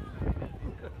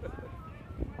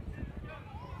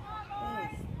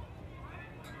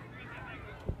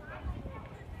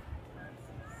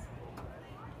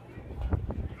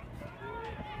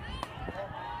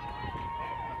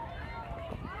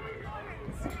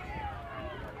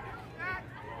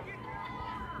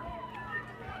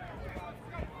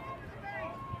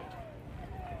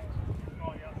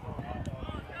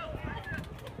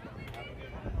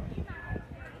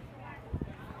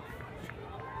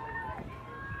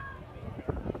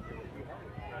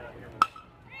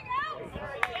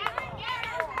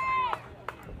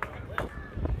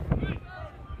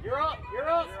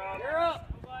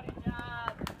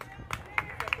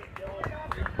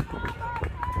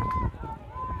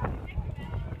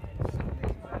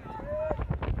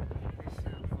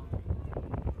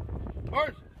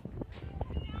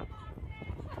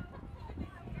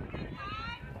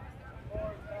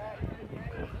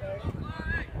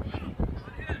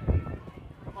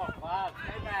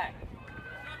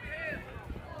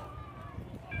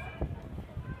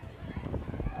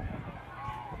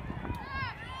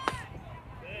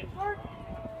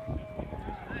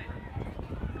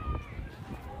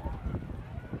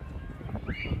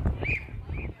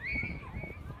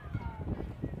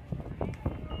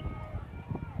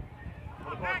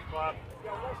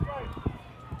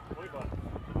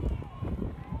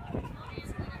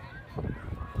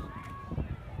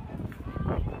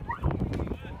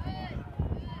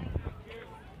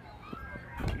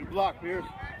 Good block, Pierce.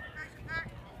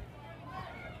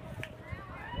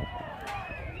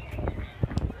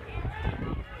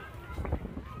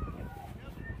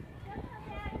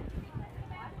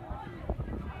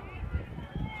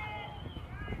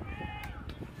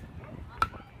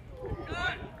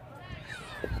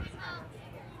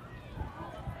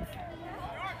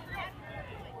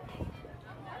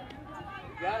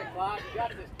 You got it, Clyde. You got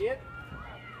this, kid.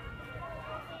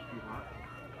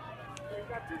 You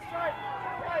got 2 strikes.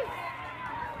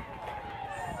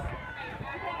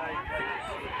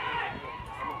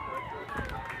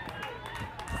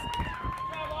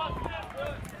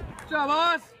 job,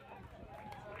 boss.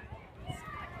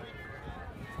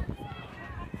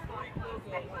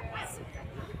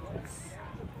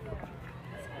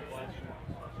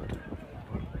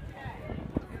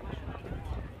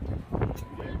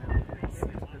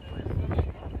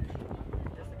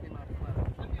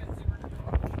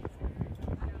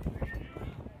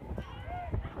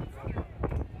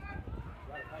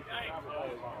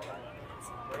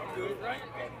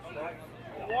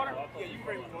 Water? Yeah, you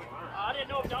bring one. I didn't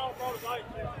know if Donald brought his ice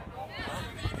there.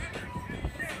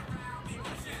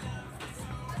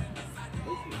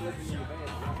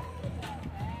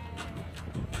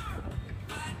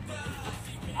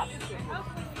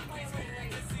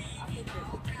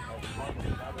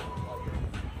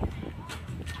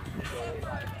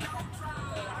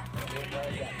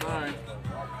 All right.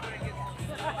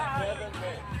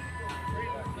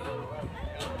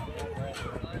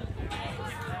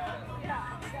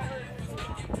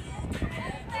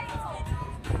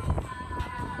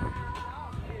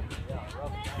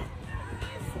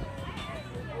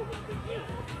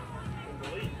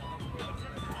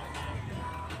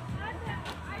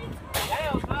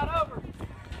 Down's not over.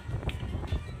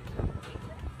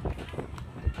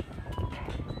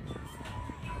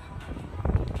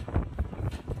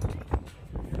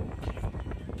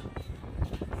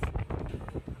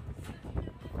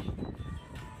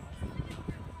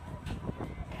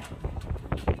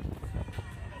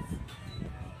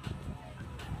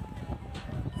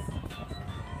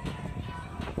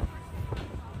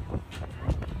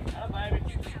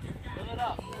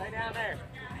 Down there.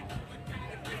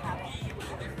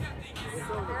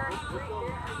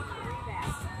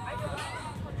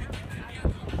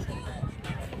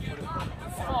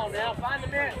 Come on now, find the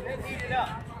net and then heat it up.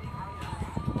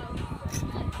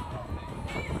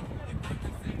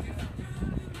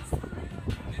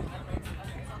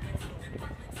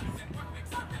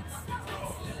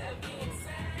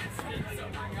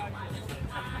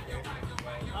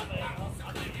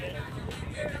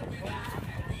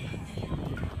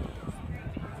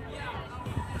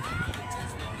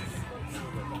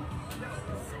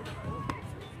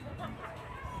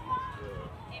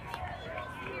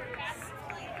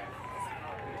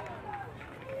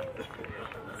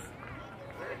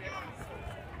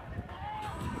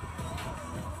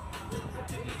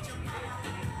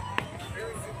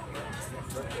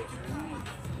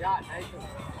 Got Nathan.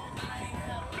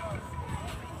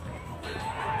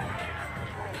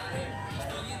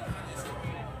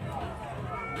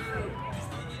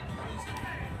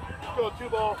 Let's go, 2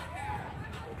 ball.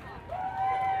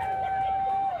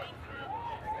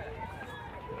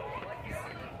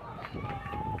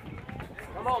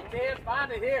 Come on, kids,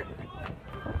 find it here.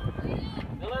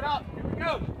 Fill it up. Here we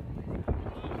go.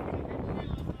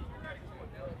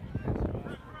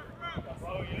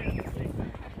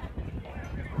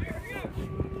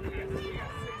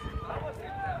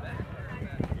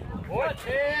 Boy,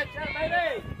 Ted, shut up,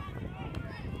 baby.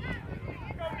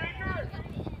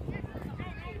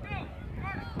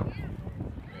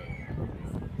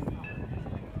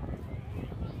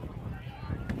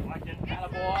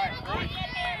 Attaboy.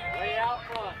 Way out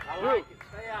front. I like it.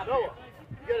 Stay out Noah, here.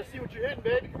 you got to see what you're hitting,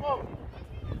 baby. Come on.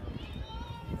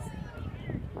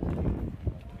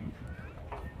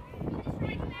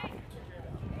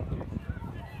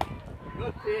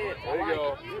 Good pitch. There you go.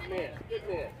 Good miss. Good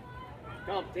miss.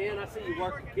 Come 10. I see you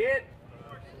working, kid.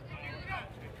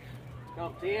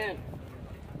 Come 10.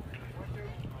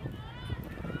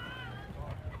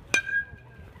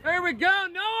 There we go,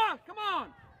 Noah. Come on.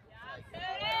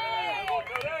 Come on,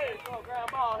 Cody. Come on,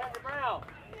 ground ball. Henry Brown.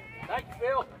 Thank you,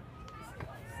 Phil.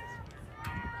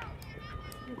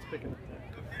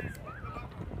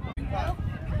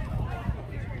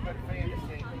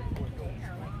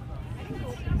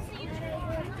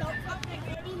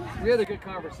 We had a good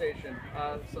conversation.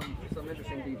 Some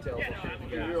interesting details.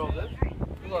 You hear all this?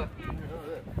 Look.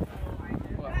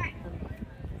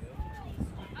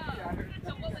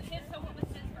 So what was his? So what was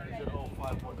his version? He said, oh,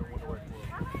 5 points. I wonder where it was.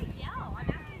 How did I yell? I'm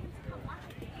asking him to come watch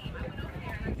the game. I went over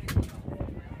there and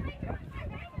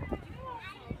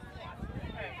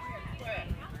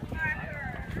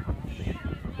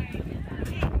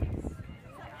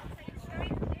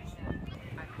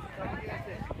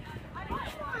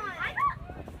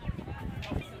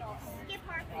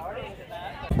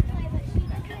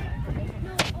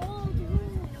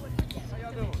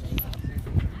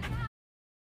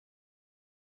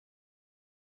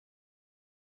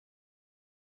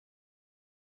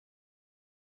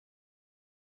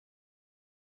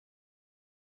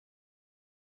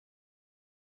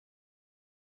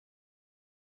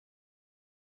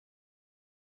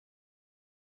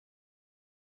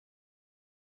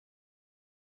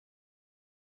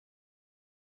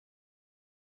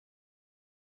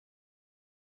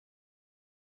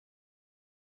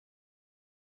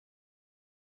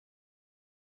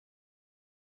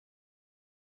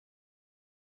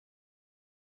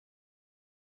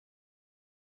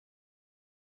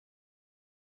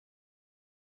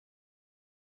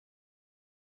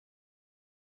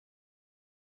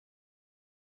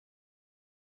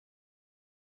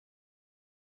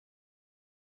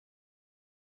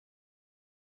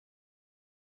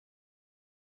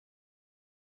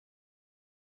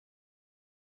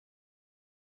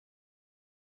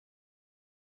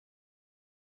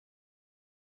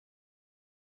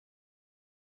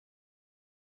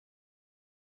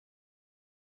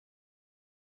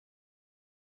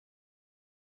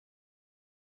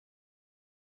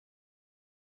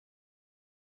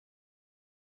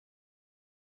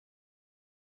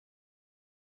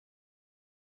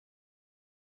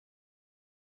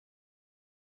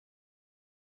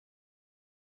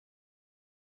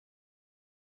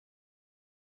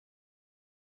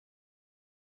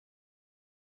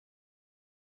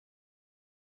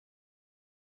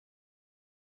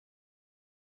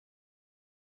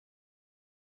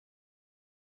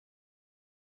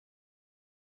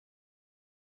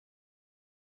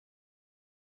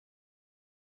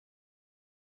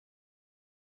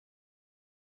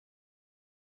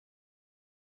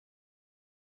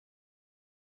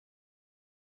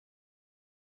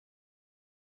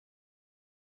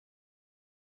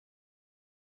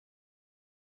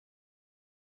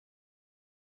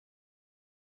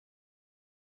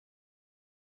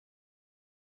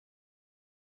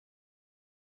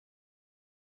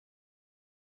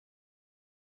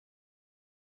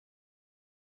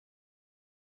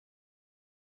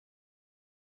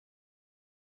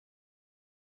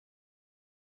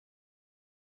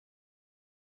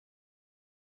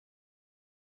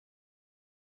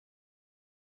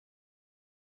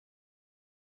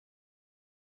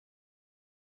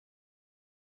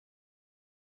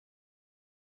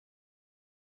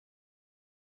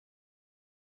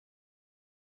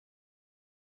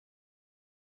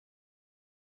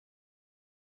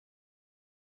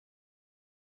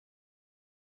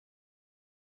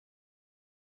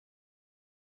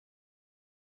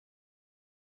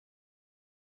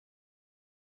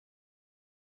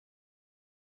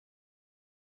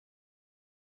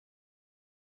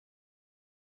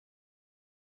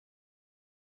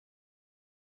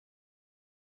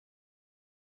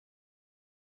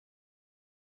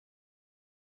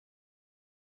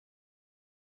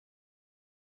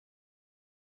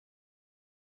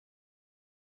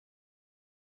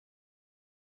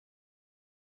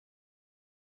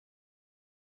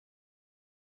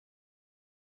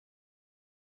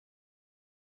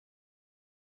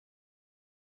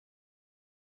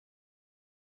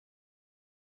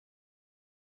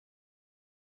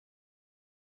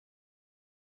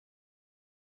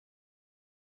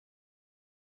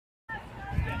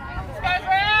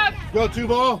Go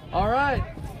 2-ball. All right.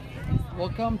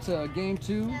 Welcome to game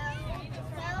 2.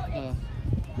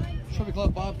 Trophy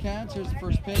Club Bobcats. Here's the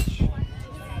first pitch.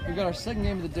 We've got our second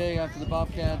game of the day after the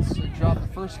Bobcats dropped the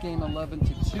first game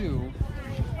 11-2.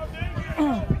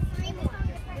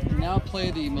 Now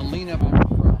play the Molino.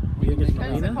 We think it's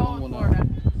Molino?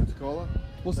 Pensacola?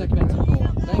 We'll say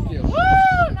Pensacola. Thank you. Woo!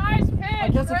 Nice pitch, I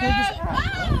guess I can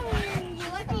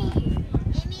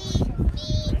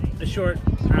just. A short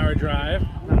hour drive.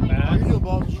 Not You bad. do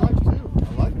balls and strikes too.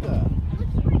 I like that.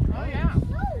 Oh, yeah.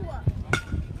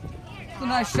 It's a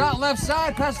nice shot left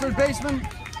side, past third baseman.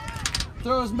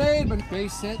 Throw is made, but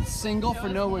base hit, single for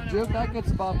Noah Duke. That gets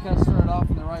the Bobcats started off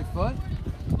on the right foot.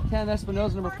 Ken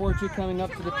Espinoza, number 42, coming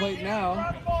up to the plate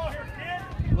now.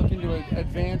 Looking to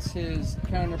advance his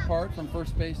counterpart from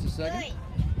first base to second,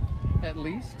 at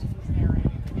least.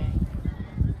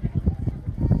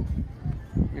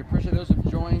 We appreciate those who've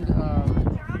joined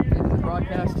in the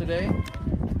broadcast today.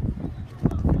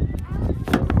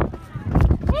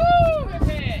 Woo! Good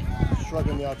pitch. Strike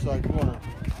in the outside corner.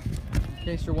 In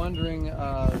case you're wondering,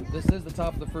 this is the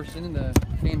top of the first inning. The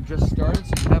game just started,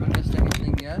 so you haven't missed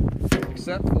anything yet,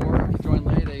 except for, if you joined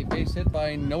late, a base hit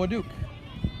by Noah Duke.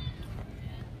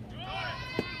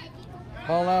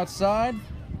 Ball outside.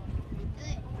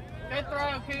 Good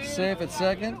throw, Coon. Safe at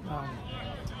second.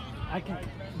 I can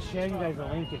share you guys a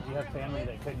link if you have family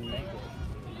that couldn't make it,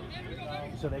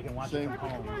 so they can watch it from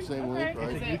home. Same link, It's a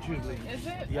right? YouTube link. Is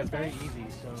it? Yeah, it's very easy.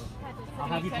 So I'll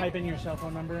have you type in your cell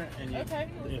phone number and you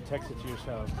text it to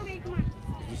yourself.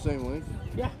 It's the same link?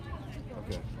 Yeah.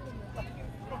 Okay.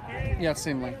 Yeah, it's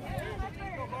same link.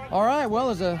 All right, well,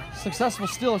 there's a successful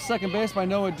steal of second base by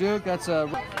Noah Duke. That's a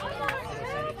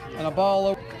ball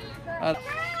over at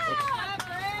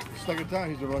Second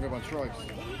time he's been running up on strikes.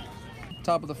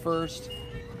 top of the first.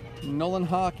 Nolan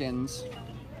Hawkins.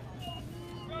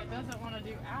 It doesn't want to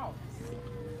do out.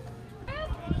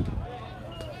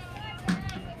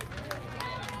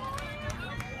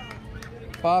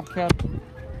 Bobcat.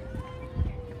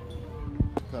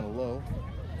 Kind of low.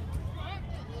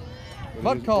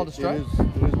 Butt called a strike. It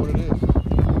is what it is.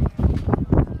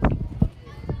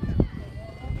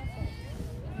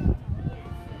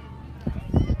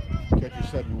 Catcher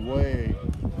setting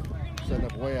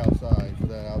up way outside for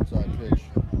that outside pitch.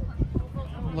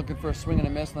 Looking for a swing and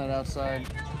a miss on that outside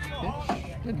pitch.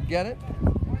 Didn't get it.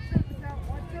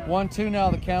 1-2 now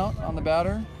the count on the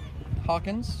batter.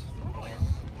 Hawkins.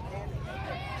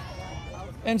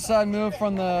 Inside move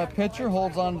from the pitcher,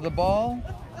 holds on to the ball.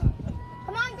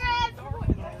 Come on, Griff.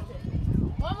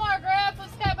 One more, Griff.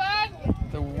 Let's go, bud.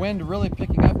 The wind really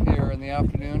picking up here in the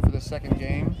afternoon for the second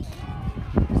game.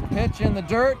 Pitch in the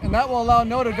dirt, and that will allow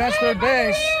Noah to advance third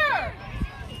base. Here.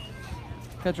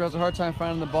 Pitcher has a hard time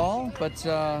finding the ball, but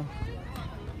so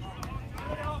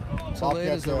late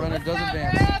as the runner does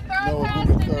advance. Noah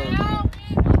Duke at third.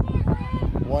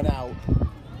 1 out.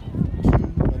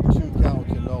 2 count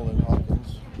to Nolan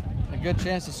Hawkins. A good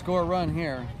chance to score a run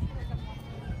here.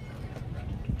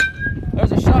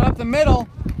 There's a shot up the middle.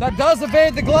 That does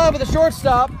evade the glove of the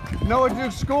shortstop. Noah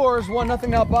Duke scores 1-0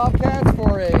 now Bobcats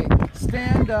for a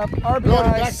stand-up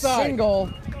RBI single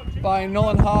by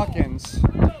Nolan Hawkins.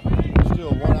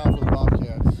 Still 1 out for the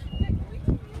Bobcats.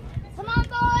 Come on,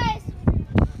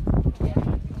 boys.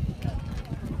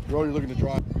 Brody looking to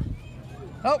drive.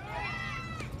 Oh,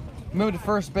 moved to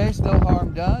first base, no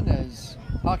harm done as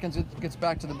Hawkins gets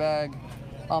back to the bag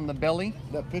on the belly.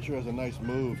 That pitcher has a nice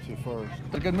move to first.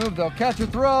 A good move though. Catcher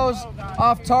throws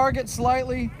off target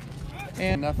slightly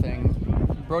and nothing.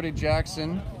 Brody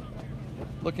Jackson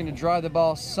looking to drive the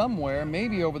ball somewhere,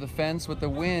 maybe over the fence with the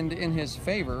wind in his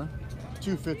favor.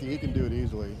 250, he can do it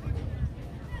easily.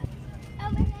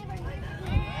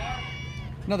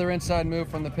 Another inside move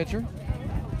from the pitcher.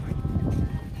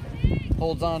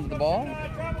 Holds on to the ball.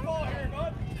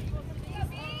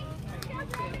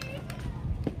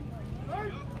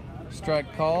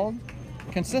 Strike called.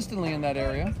 Consistently in that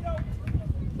area.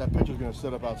 That pitcher's going to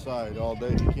sit up outside all day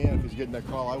if he can. If he's getting that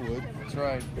call, I would. That's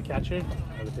right. The catcher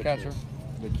or the pitcher? Catcher.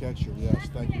 The catcher, yes.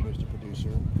 Thank you, Mr.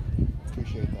 Producer.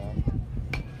 Appreciate that.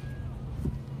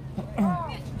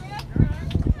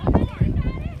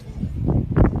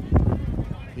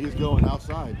 He's going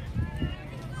outside.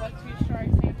 But 2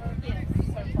 strikes, Sanford.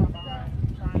 So far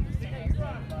behind. Trying to stay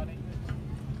somebody.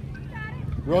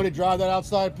 Brody, drive that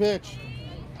outside pitch.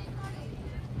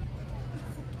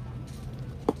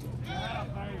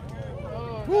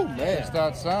 Woo, man. Just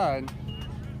outside.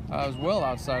 It was well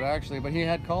outside actually, but he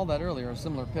had called that earlier, a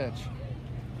similar pitch.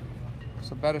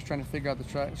 So batter's trying to figure out the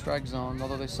strike zone,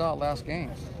 although they saw it last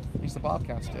game. At least the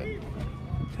Bobcats did.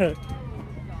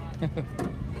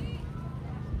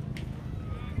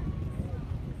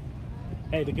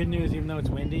 Hey, the good news, even though it's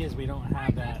windy, is we don't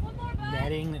have that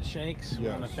netting that shakes.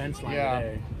 We're on the Yes. fence line Yeah.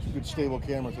 today. It's a good stable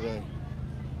camera today.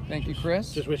 Thank you,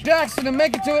 Chris. Just wish- Jackson to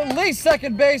make it to at least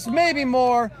second base, maybe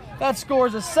more. That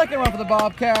scores a second run for the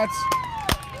Bobcats.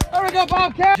 There we go,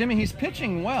 Bobcats. Jimmy, he's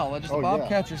pitching well. Just the Oh, yeah.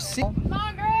 Bobcats are seeing. Come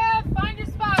on, Griff. Find your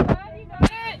spot, bud. You got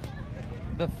it.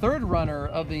 The third runner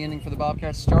of the inning for the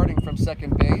Bobcats, starting from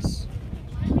second base.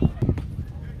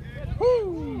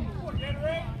 Woo!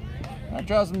 That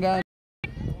draws him down.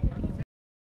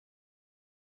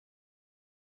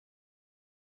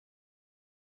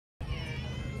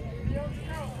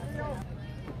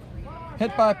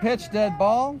 Hit by pitch, dead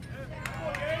ball.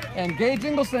 And Gage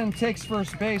Ingleson takes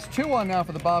first base. 2-1 now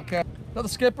for the Bobcats. Is that the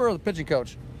skipper or the pitching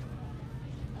coach?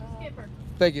 Skipper.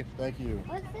 Thank you. Thank you.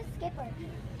 What's the skipper?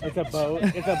 It's a boat.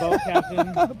 It's a boat,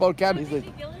 Captain. The boat captain.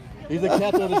 He's the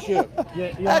captain of the ship.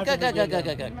 Yeah, you have to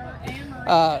forgive them.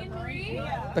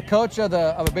 The coach of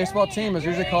a baseball team is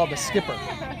usually called the skipper. The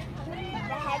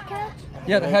head coach?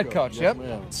 Yeah, the head Head coach. coach, Yep, yes,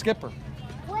 ma'am. skipper.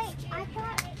 Wait, I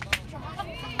thought.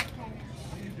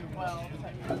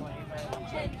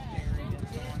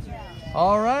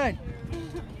 All right.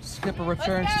 Skipper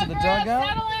returns to the dugout.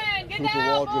 Settle in. Get Cooper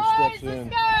down, Waldrop boys. steps Let's in.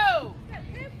 go.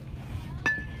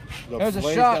 There's a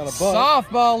Lays shot. down a bunt.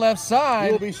 Softball left He'll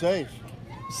side. be safe.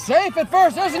 Safe at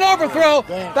first. There's an overthrow.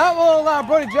 Damn. That will allow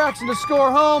Brody Jackson to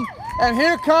score home. And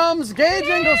here comes Gage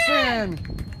Ingleson,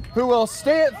 who will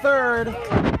stay at third.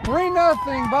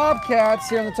 3-0 Bobcats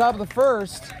here on the top of the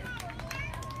first.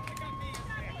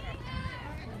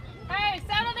 Hey,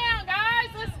 settle down, guys.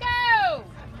 Let's go.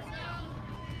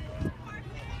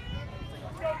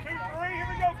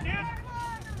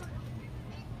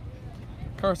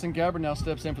 Carson Gabbard now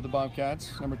steps in for the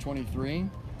Bobcats, number 23,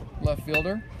 left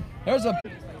fielder. There's a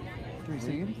 3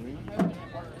 seed.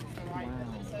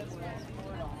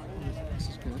 This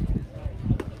is good.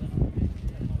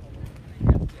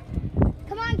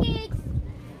 Come on, kids.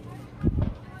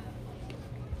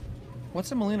 What's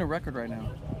the Molino record right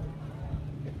now?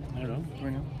 I don't know. Do we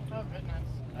know? Oh,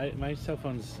 goodness. My cell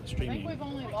phone's I think streaming. we've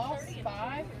only lost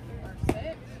 5 or 6.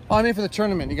 Oh, I mean for the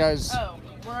tournament. You guys, Oh,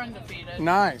 we're undefeated.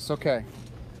 nice. Okay.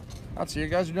 That's you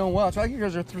guys are doing well. So I think you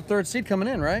guys are third seed coming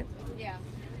in, right? Yeah.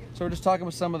 So we're just talking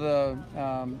with some of the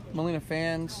Molino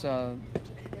fans. Good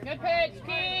pitch,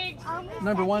 Keeks.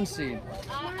 Number 1 seed.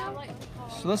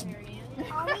 So this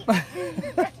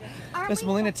this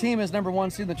Molina team is number 1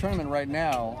 seed in the tournament right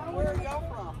now. Where are y'all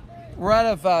from? We're out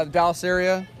of the Dallas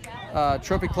area,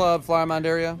 Trophy Club, Flower Mound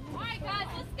area. All right, guys,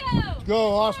 let's go. Go,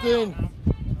 Austin.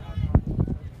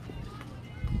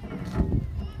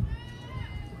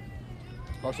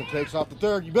 Austin takes off the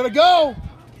third. You better go.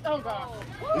 Oh, gosh.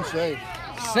 He's safe.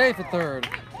 Safe at third.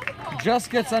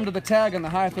 Just gets under the tag on the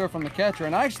high throw from the catcher. A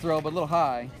nice throw, but a little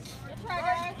high. Good try,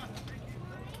 guys.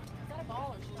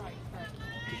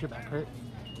 Does your back hurt?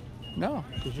 No.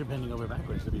 Because you're bending over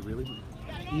backwards to be really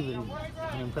even.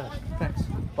 I'm impressed. Thanks.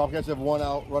 Bobcats have 1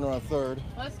 out, runner on third.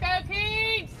 Let's go,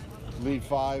 Keeks. Lead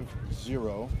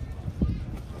 5-0.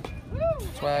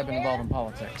 That's why I've been involved in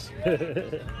politics.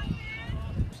 They're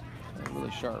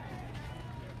really sharp.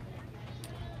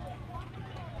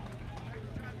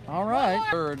 All right.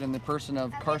 Third in the person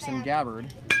of Carson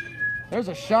Gabbard. There's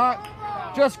a shot.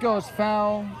 Just goes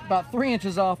foul. About 3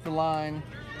 inches off the line.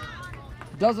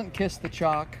 Doesn't kiss the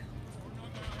chalk.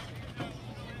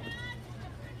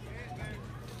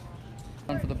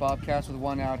 One for the Bobcats with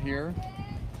 1 out here.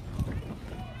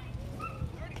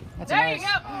 That's a There nice, you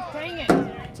go. Dang it.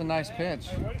 That's a nice pitch.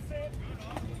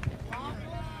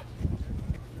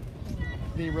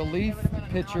 The relief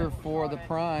pitcher for the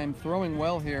Prime throwing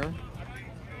well here.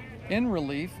 In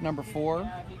relief, number 4.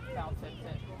 He foul tipped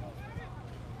it.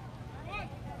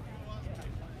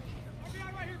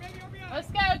 Let's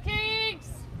go, Keeks.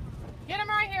 Get him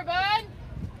right here, bud.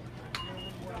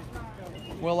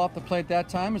 Well off the plate that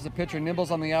time as the pitcher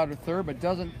nibbles on the outer third, but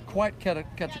doesn't quite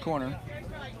catch a corner.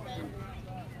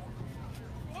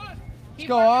 Keep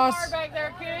go, working Oz. hard back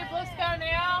there, Coop. Let's go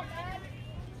now.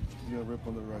 He's going to rip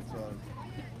on the right side.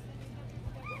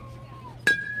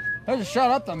 There's a shot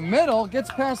up the middle, gets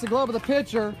past the glove of the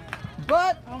pitcher,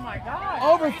 but Oh, my God.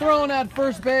 overthrown at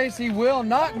first base. He will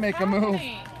not make a move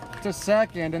to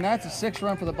second, and that's a 6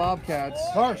 run for the Bobcats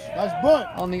Harsh, nice bunt.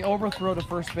 on the overthrow to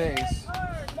first base.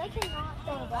 They cannot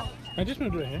throw the ball. I just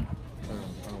moved it here. I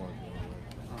don't want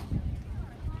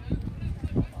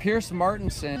to Pierce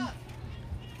Martinson,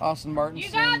 Austin You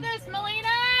Martinson. got this, Molino.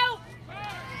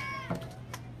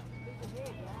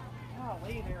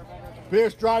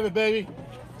 Pierce, drive it, baby.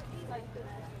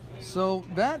 So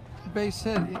that base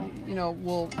hit, you know,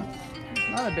 will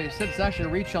not a base hit. It's actually a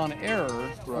reach on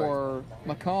error for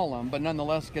McCollum, but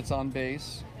nonetheless gets on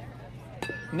base.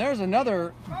 And there's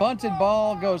another bunted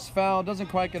ball, goes foul, doesn't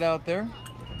quite get out there.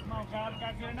 Come on, guys,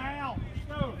 got to get it now.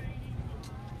 Let's go.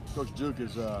 Coach Duke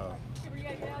is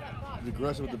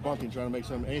aggressive with the bunting, trying to make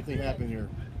anything happen here.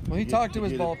 Well, he talked to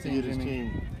his ball team, get his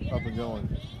team up and going.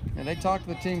 And they talked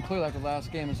to the team clearly after the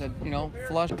last game and said, you know,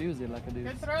 flush Doozy like a dude.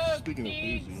 Good throw. Speaking of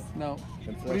Doozy. No.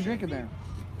 What are you drinking there?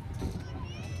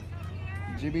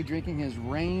 GB drinking his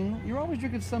Rain. You're always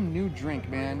drinking some new drink,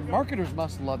 man. Marketers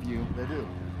must love you. They do.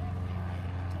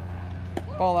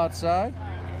 Ball outside.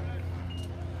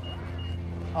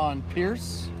 On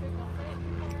Pierce.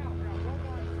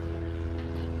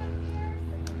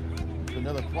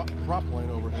 Another prop lane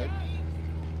overhead.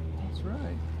 That's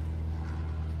right.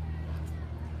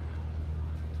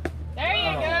 There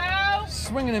you go.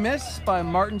 Swing and a miss by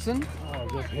Martinson. Oh,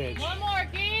 good pitch. One more,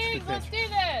 Keegs. Let's do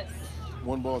this.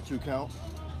 1 ball, 2 count.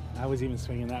 I was even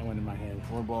swinging that one in my head.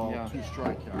 1 ball, Yeah. 2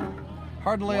 strike count.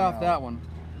 Hard to lay off that one.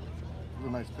 It was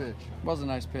a nice pitch. Was a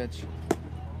nice pitch.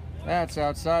 That's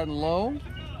outside and low.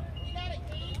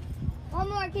 One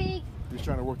more, Keek. He's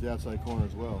trying to work the outside corner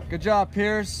as well. Good job,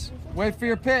 Pierce. Wait for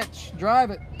your pitch.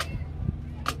 Drive it.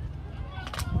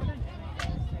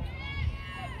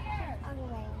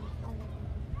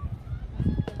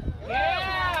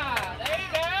 Yeah. There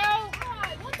you go.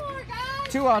 One more,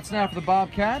 guys. 2 outs now for the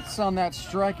Bobcats on that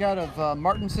strikeout of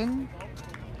Martinson.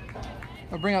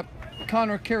 We'll bring up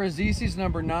Connor Karazisi's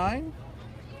number 9.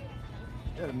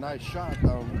 He had a nice shot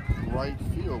down right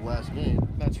field last game.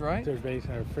 That's right. Third base,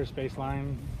 or first base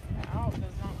line. Oh, does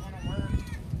not want to work.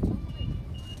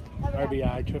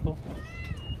 RBI triple.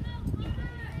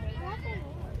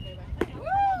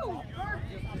 Woo!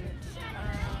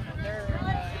 They're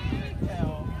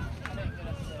tell. I didn't get a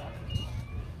sip.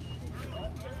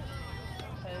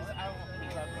 Because I won't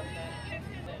keep up with it.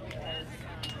 Because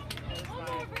it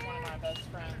was one of my best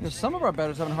friends. You know, some of our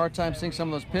batters having a hard time seeing some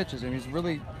of those pitches, and he's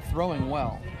really throwing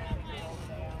well.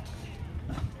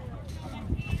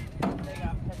 They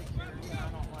got pedicures, and I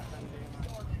don't let them do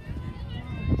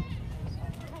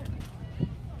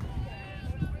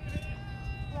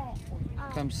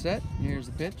much. Comes set. Here's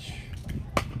the pitch.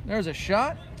 There's a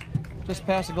shot. Just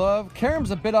past the glove.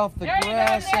 Karam's a bit off the There you go,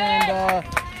 grass, Nick. and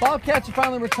Bobcats are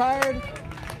finally retired.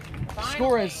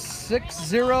 Score is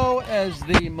 6-0 as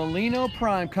the Molino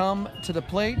Prime come to the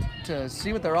plate to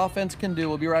see what their offense can do.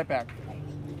 We'll be right back.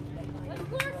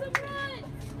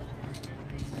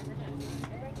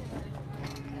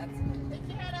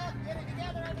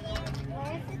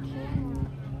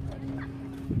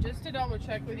 Just to double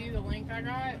check with you, the link I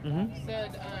got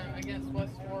said against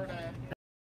West Florida.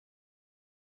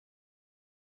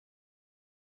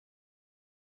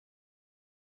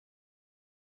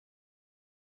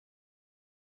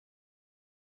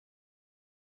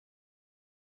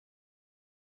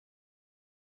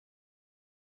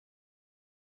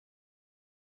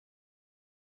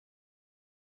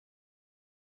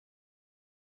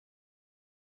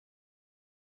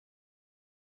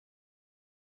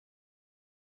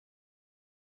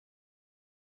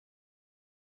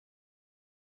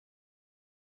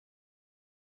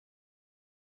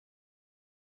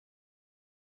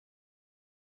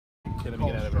 Get him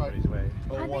out of everybody's way.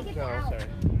 0-1 count. Sorry.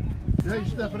 Yeah, you're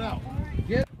stepping out.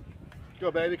 Get. Go,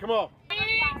 baby. Come on.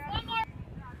 One more.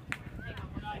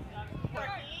 I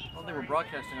don't think we're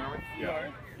broadcasting, are we? Yeah.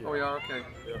 Oh, we are? Okay.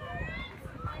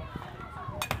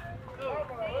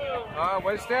 All right,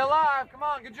 way to stay alive. Come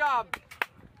on, good job.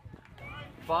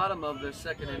 Bottom of the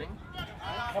second inning.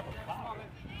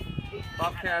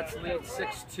 Bobcats lead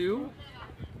 6-2.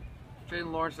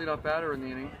 Jaden Lawrence lead off batter in the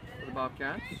inning for the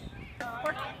Bobcats.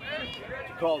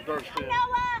 Call third straight. Let's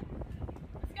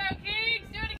go, Keegs.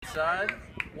 Do it again. Side.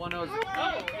 1-0.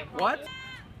 What?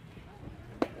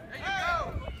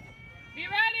 Be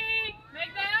ready.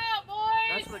 Make that out, boys.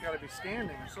 That's where they got to be standing.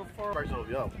 They're so far. That's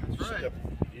right.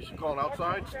 You should call an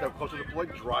outside, step closer to the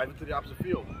plate, drive it to the opposite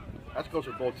field. That's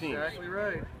closer to both teams. Exactly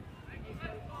right.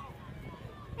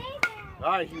 All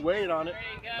right, he weighed on it.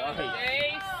 There you go,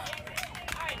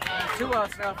 Jace. 2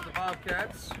 outs now for the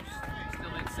Bobcats.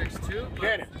 Still lead 6-2.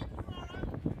 Cannon.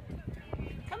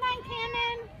 Come on,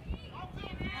 Cannon.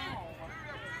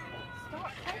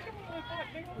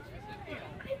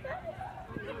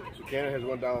 So Cannon has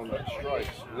one down on the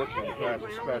strikes, looking to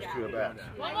pass to the bats.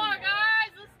 One more,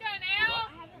 guys. Let's go now.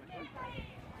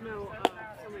 No,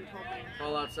 someone told me.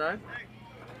 Ball outside.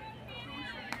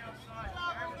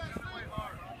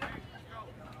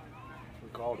 We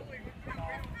called it.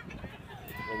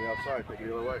 On the outside, take it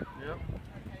the other way. Yep.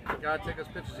 Gotta take those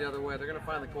pitches the other way. They're gonna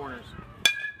find the corners.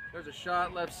 There's a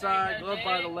shot left side, gloved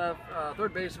by the left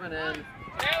third baseman, and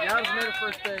the Adams made it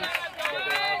first base.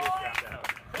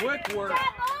 Quick work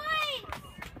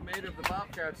made of the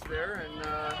Bobcats there, and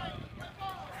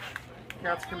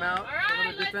Cats come out from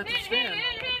a defensive stand.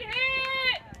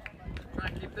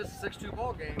 Trying to keep this a 6-2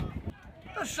 ball game.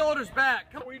 The shoulders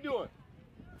back. Come on, What are you doing?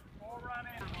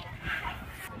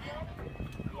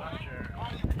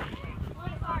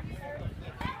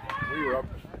 We were up.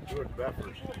 We were at the bat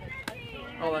first.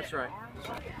 Oh, that's right.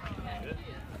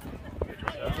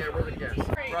 Yeah, we're the guests.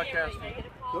 Broadcasting.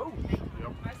 Go.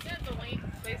 I sent the link.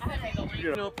 They sent me the link.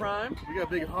 Yeah. No prime. We got a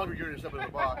big hungry here just up in the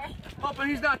box. Hoping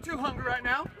he's not too hungry right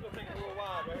now.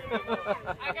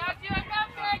 I got you a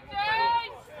cupcake,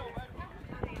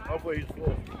 Jace! Hopefully he's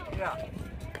full. Yeah.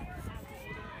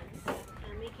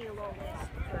 I'm making a little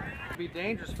list. Be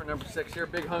dangerous for number 6 here.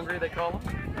 Big hungry, they call him.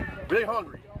 Big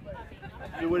hungry.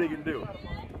 See what he can do.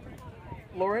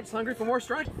 Lawrence hungry for more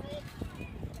strike.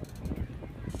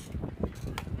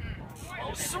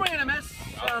 Swing and a miss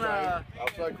on a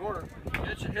Outside corner.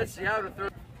 hits the outer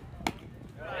third.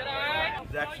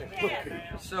 Jackson.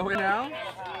 So we now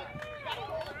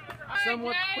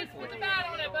somewhat Jace, put the quickly bat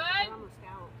on it, bud.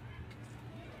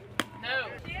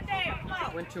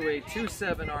 No. went to a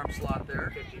 2-7 arm slot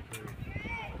there.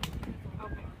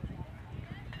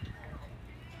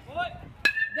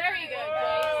 There you go,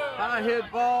 Jace. High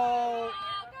hit ball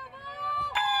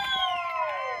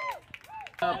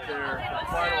up there for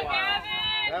quite a while.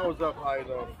 That was up high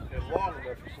enough and long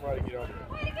enough for somebody to get over there.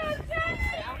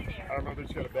 I don't know if they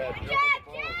just got a bad jump on the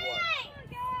ball or what.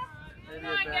 Maybe a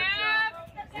bad jump.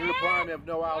 We're the prime, have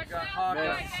no outs. We've got Hawk Man.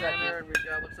 at center, and we've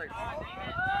got, looks like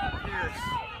Pierce.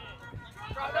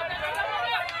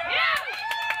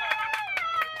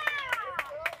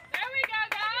 There we go,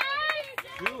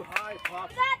 guys. Too high pop.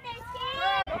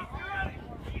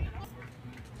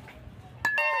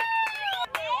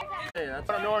 Hey, that's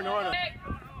No. Nick.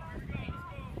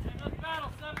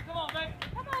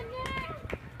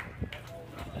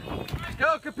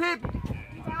 Go, Kapip!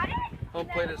 Home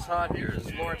plate is hot here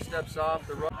as Lawrence steps off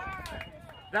the run.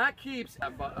 That keeps,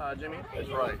 Jimmy. That's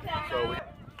right. So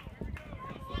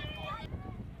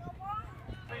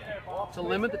To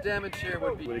limit the damage here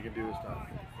would be. what he can do this time.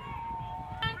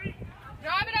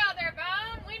 Drive it out there,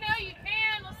 Bone. We know you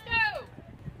can. Let's go.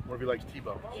 Or if he likes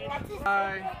T-bone.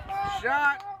 High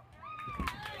shot.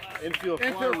 Infield fly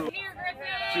Infield. rule. Here,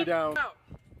 Griffin. 2 down. Out.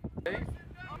 Okay.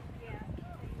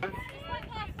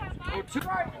 Oh, 2.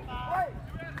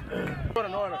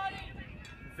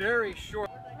 Very short.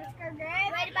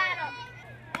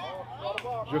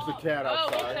 Just a cat Oh,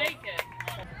 we'll outside. take it.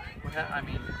 I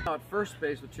mean, at first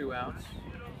base with 2 outs.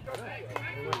 Come on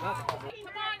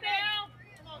down.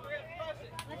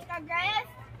 Let's go,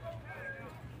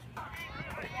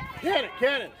 Grace.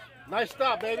 Cannon. Nice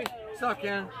stop, baby. Suck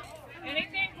in.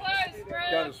 Anything close,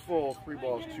 Got Griff. his full. 3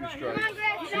 balls, 2 strikes. Come on,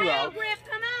 Griff. 2 outs. Griff,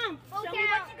 come on. Show me what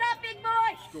you got, big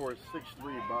boy. Score is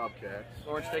 6-3 Bobcats.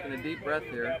 Lawrence taking a deep breath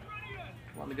here.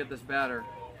 Wanting to get this batter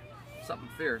something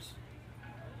fierce.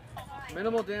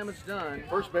 Minimal damage done.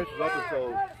 First base was up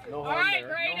until no All harm right, there.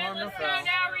 Graydon, No harm, no let's go foul.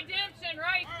 now. Redemption,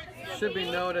 right? Should be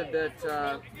noted that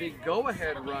the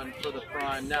go-ahead run for the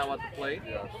Prime now at the plate.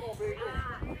 Yes.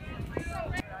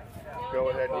 Go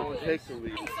ahead and take the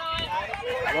lead.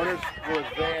 Runners will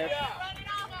advance.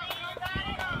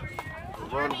 The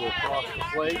run will cross the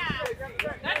plate.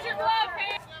 That's your glove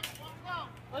hand.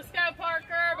 Let's go,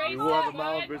 Parker. We will have a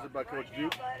mound visit by Coach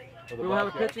Duke. For the We will have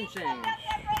a Bobcats. pitching change.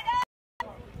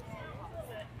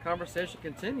 Conversation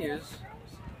continues.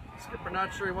 Skipper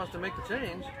not sure he wants to make the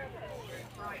change.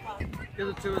 Gives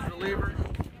it to his reliever.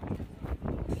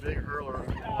 Big hurler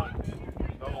on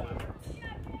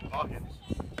Hawkins.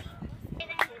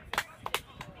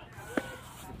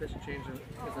 The pitching change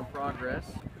is in progress.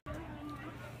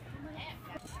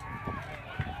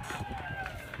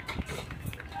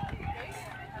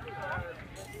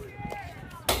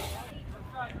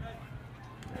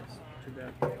 That's too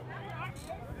bad.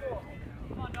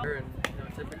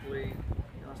 And typically,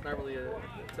 it's not really a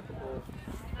typical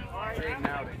maiden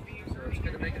outing, so it's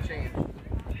good to make a change. All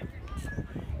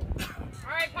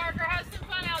right, Parker, have some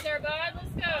fun out there, bud.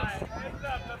 Let's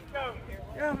go.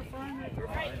 Yeah, we're fine. We're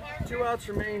fine. 2 outs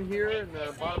remain here in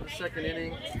the bottom of the 2nd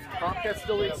inning. Bobcats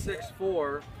still lead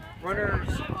 6-4.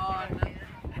 Runners on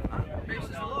bases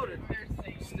loaded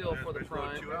still for the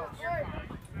Prime.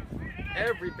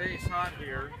 Every base hot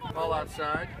here. Ball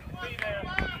outside.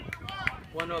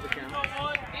 1-0 the count.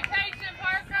 Be patient,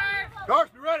 Parker.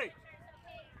 Garth, be ready.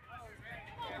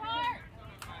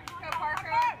 Go,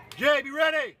 Parker. Jay, be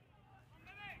ready.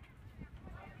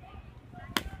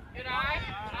 Good eye.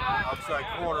 Outside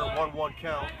corner, 1-1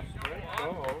 count.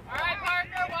 All right,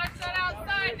 Parker, watch that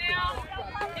outside now.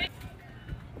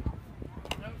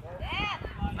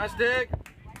 Nice dig.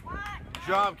 Good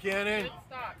job, Cannon. Good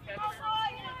stop, catch.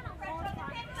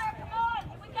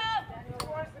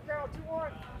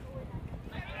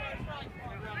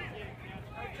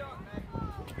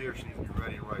 Here she's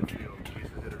ready in right field in case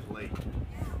the hitter's late.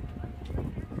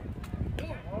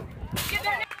 Get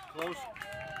there now. Close.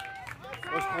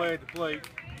 Close play at the plate.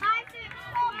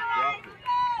 Dropped it.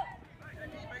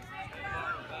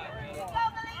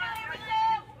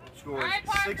 Score is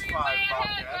 6-5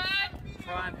 Bobcats.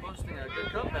 Prime posting a good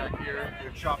comeback here They're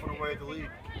chopping away at the lead.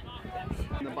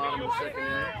 in the bottom of the second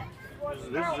inning.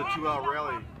 This is a 2-out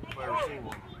rally if I ever seen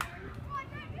one.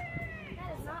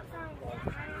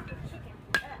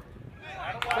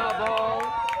 Foul ball,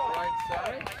 right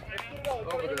side,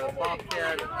 over the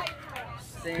Bobcat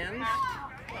stands.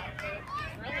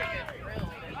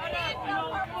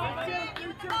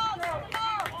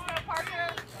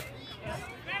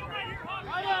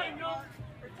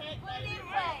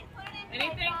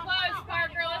 Anything close,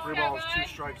 Parker. Let's 3 go, balls, 2 bud.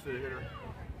 strikes to the hitter.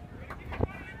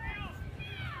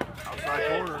 Outside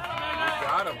corner. He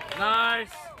got him. Nice.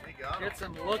 He got him. Gets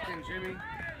him looking, Jimmy.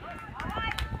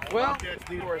 Well, Bobcats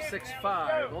need- for a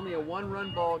 6-5, only a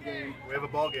 1-run ball game. We have a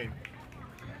ball game.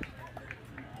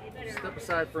 Step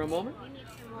aside for a moment.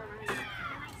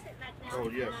 Oh,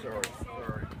 yes, sorry.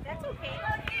 Sorry. That's okay.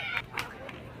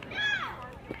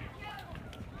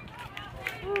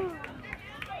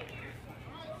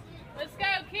 Let's go,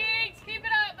 Kings. Keep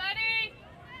it up, buddy.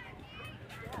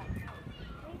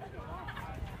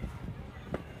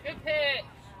 Good pitch.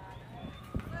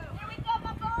 Here we go,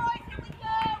 my boys.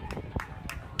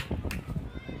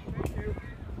 Here we go.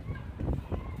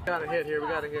 Got a hit here. We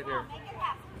got a hit here. Make it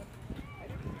happen.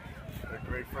 A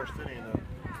great first inning, though.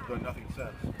 It's done nothing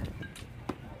since.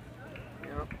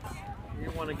 Yep. You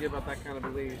don't want to give up that kind of a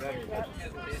lead. That's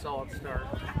a solid start.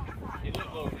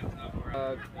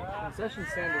 Concession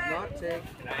stand does not take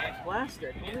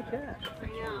plastic, only cash.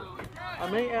 I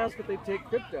may ask if they take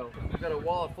crypto. We've got a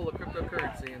wallet full of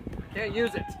cryptocurrency and can't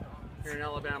use it here in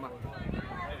Alabama.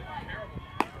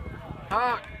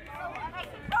 Hawk!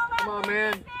 Come on,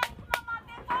 man.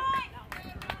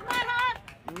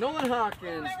 Nolan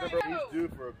Hawkins, number. He's due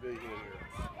for a big hit here.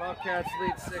 Bobcats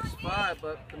lead 6-5,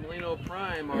 but the Molino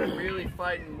Prime are really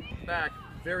fighting back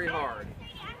very hard.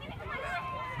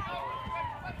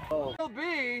 Will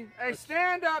be a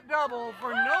stand-up double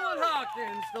for Nolan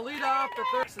Hawkins to lead off the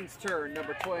Thurston's turn,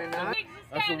 number 29.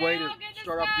 That's the way to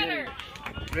start off the inning.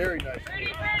 Very nice. Pretty,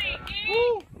 Kings.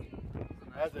 Woo!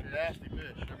 That's a nasty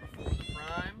pitch. Number 4, the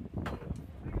Prime.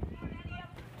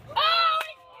 Oh!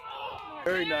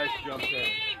 Very nice jump there.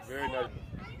 Very nice.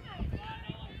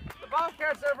 The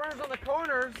Bobcats have runners on the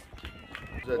corners.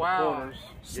 At Wow. corners.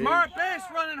 Smart base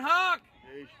running Hawk.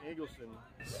 Gage Engelson.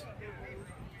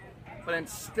 But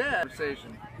instead,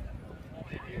 conversation.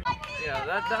 Yeah,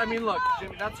 that I mean, look,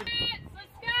 Jimmy, that's a Let's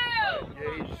go!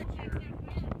 Gage. Just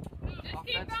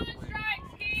keep throwing strikes,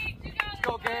 Kings. You got Let's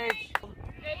go, Gage. Good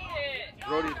pitch.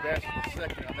 Brody advanced to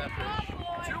second on that pitch.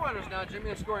 2 runners now, Jimmy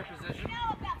in scoring position.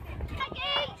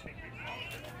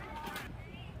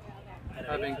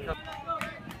 Having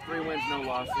 3 wins, no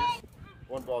losses.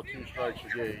 1 ball, 2 strikes for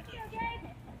Gage.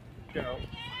 Go.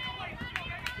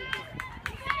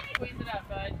 Squeeze it up,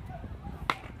 bud.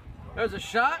 There's a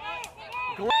shot.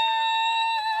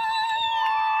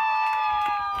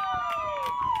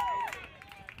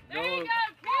 There you go,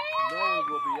 Kings. Nolan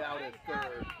will be out at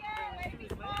third.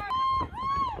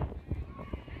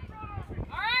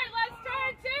 All right, let's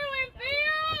turn 2 in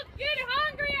field. Get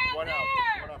hungry out 1 out.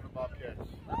 there. 1 out for Bobcats.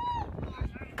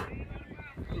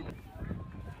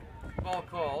 Ball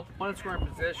called. 1 in scoring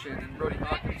position, and Brody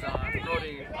Hawkins on.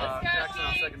 Brody Jackson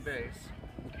on second base.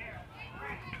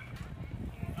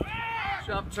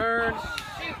 Jump turn.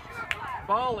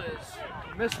 Ball is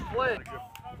misplayed.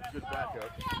 Good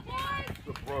backup.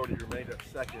 So Brody remained at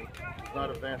second. Does not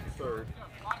advance to third.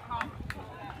 All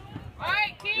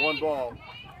right, Kings. 1 ball,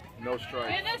 no strike.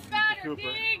 Get this batter, Cooper.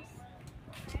 Kings.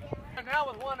 And now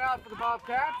with 1 out for the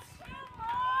Bobcats.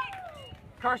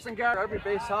 Carson got every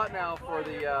base hot now for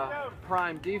the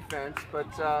Prime defense, but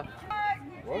What? Here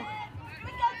we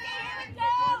go.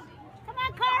 Come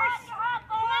on, Carson.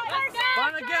 Let's go.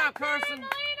 find a gap, Carson.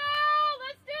 Molino,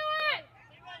 let's do it.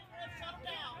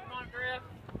 Come on, Griff.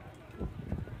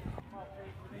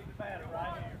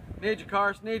 Need you,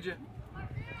 Carson, need you.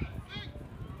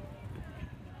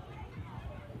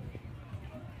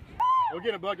 Go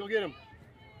get him, bud. Go get him.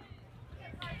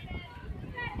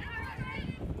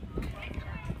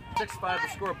 6-5 to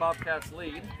score Bobcats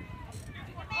lead.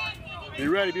 Be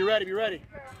ready, be ready, be ready.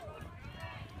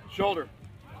 Shoulder.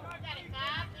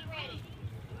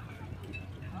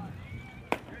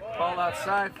 Ball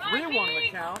outside, 3-1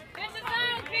 the count.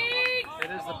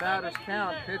 It is the batter's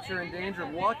count. Pitcher in danger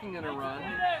of walking in a run.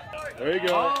 There you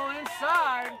go. Ball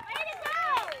inside.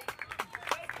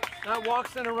 That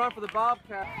walks in a run for the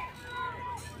Bobcats.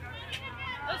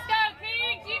 Let's go,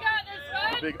 Kings. You got this,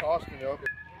 bud. Big Austin up.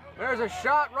 There's a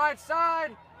shot right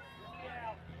side.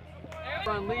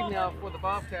 Run lead now for the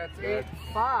Bobcats.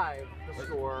 8-5 the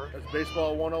score. That's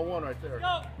baseball 101 right there.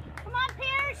 Come on,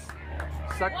 Pierce.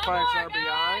 Sacrifice One more, RBI.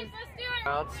 guys. Let's do it.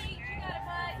 Outs. You got it,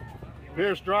 bud.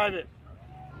 Pierce, drive it.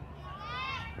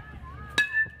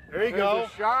 There you There's go. a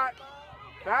shot.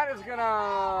 That is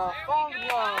gonna fall in the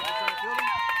glove.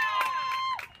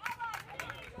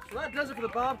 So that does it for the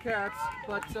Bobcats,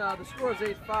 but the score is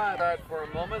 8-5 for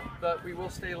a moment, but we will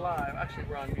stay live. Actually,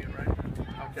 we're on mute, right?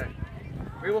 Okay.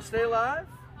 We will stay live.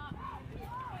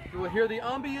 You will hear the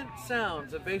ambient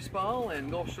sounds of baseball and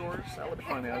Gulf Shores. That would be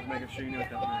funny. I was making sure you knew what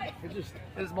that meant.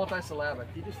 It is multisyllabic.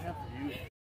 You just have to use it.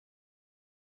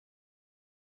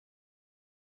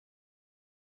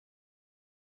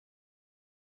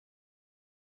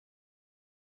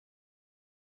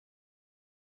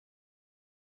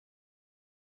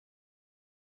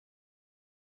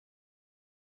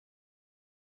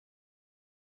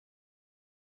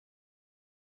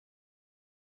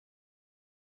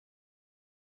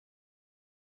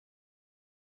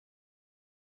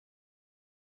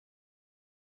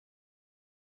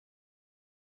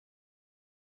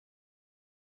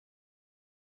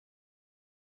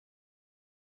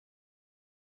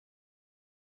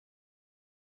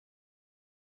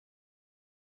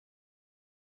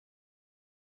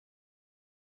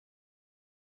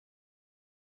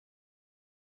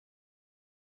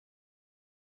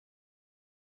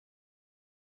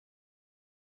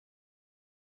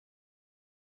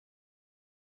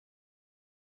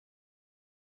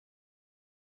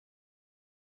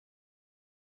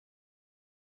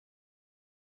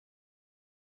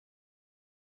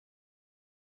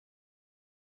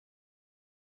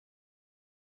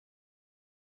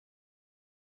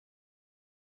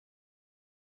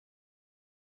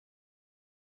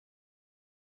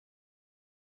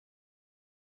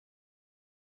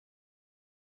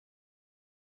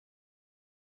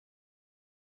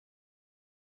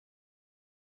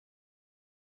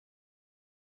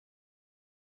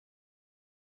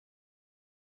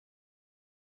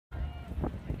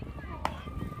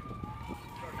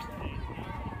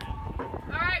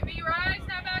 Alright, B-Rise,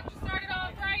 how about you start it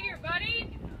off right here,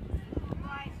 buddy?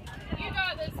 You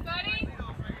got this, buddy.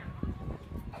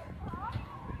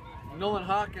 Nolan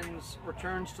Hawkins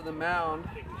returns to the mound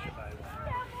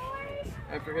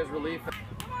after his relief.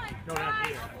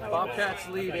 Bobcats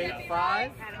lead 8-5.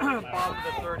 Bottom of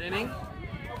the third inning.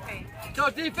 Go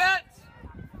defense!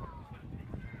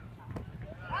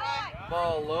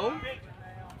 Ball low.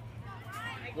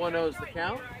 1-0's the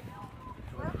count.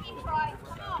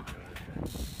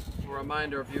 A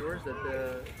reminder of viewers that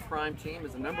the Prime team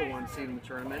is the #1 seed in the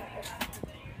tournament.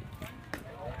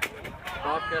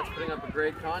 Bobcats putting up a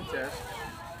great contest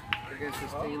against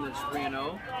this team that's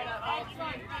 3-0.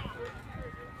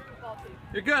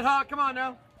 You're good, Hawk. Come on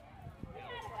now.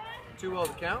 2-0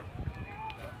 the count.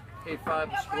 8-5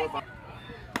 the score.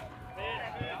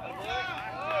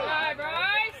 Alright,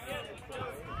 Bryce.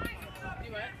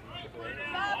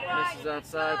 This is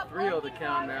outside. 3-0 the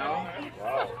count now.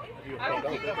 Wow. You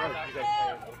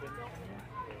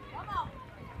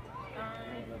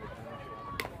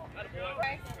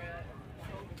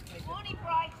want him,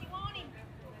 Bryce. You want him.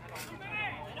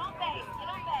 Get on base. Get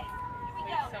on base. Here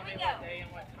we go. Here we go.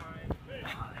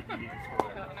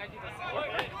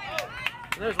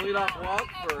 There's a leadoff walk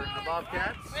for the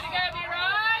Bobcats. Way to go,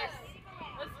 B-Rise.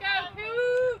 Let's go,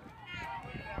 Coop.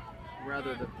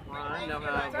 Rather the Prime now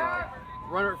have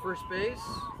runner at first base.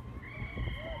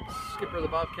 Skipper of the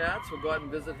Bobcats will go out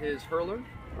and visit his hurler.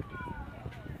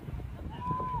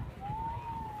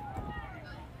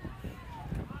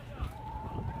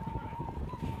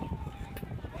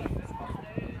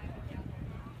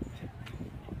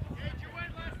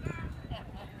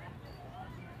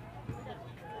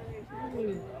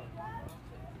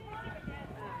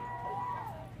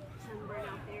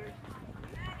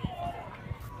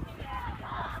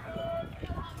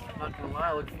 Not gonna lie,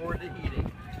 I look forward to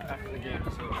eating after the game.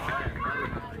 So I am rather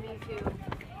hungry.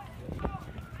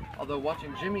 Although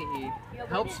watching Jimmy eat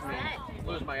helps me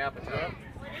lose my appetite.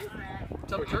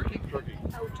 Tub turkey. Turkey.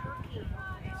 Oh, turkey.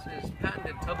 This is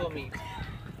patented tub meat.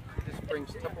 This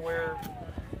brings Tupperware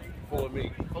Full of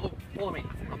meat. full of meat.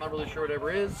 I'm not really sure whatever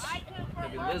it is.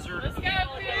 Maybe lizard. Let's go,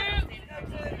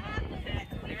 Coop.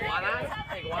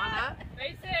 Iguana.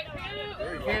 Basic.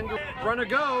 Kangaroo. Runner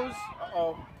goes.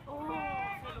 Uh-oh.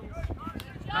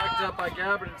 Knocked up by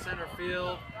Gabbard in center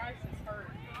field. Rice is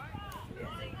hurt.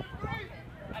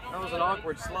 That was an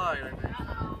awkward slide, I think.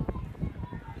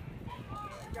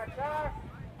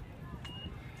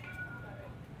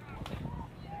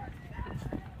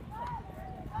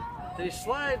 Did he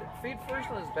slide feet first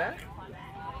on his back?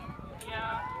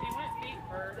 Yeah, he went feet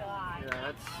first. Yeah,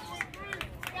 that's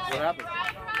What happened?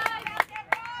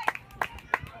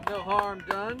 no harm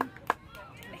done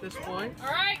at this point. All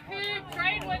right, Coop,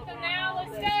 trade with them now.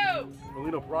 Let's go.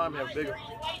 Molino Prime have big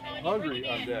hungry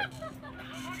on deck.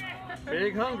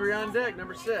 Big hungry on deck,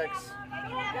 number 6.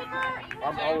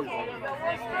 I'm always hungry.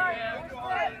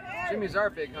 Jimmy's our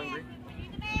big hungry.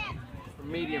 Or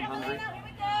medium hungry.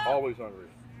 Always hungry.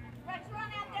 There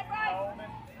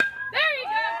you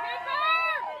go, Cooper.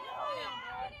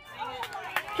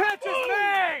 Catch is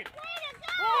made!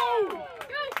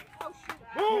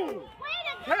 Boom!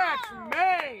 Catch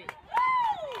made!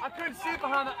 I couldn't see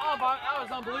behind the but that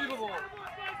was unbelievable.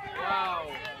 Wow.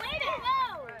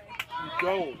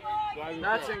 Go.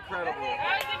 That's incredible.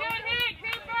 That was a good hit,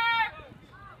 Cooper.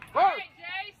 Oh! All right,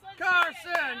 Jace, let's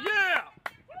Carson, yeah!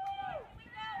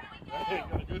 Hey,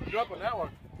 got a good jump on that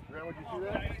one. Grant, would you see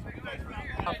that?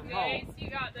 Up from home. Jace, you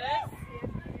got this.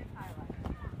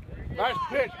 Nice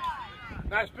pitch.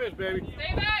 Nice pitch, baby.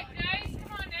 Stay back, Jace.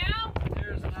 Come on now.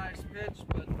 Here's a nice pitch,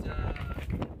 but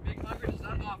Big Hungry does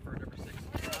not offer number 6 at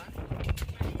the time.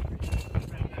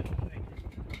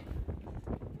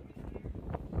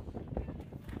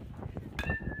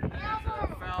 There's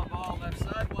a foul ball left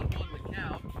side, 1-1 the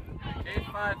count.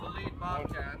 8-5 the lead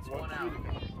Bobcats, 1 out.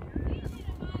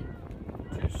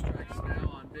 2 strikes now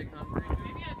on Big Hungry.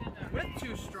 With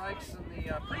 2 strikes in the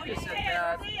previous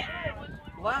at-bat,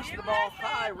 blasted the ball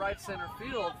high right center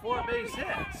field for a base hit.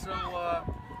 So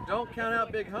don't count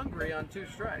out Big Hungry on 2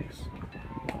 strikes.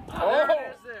 There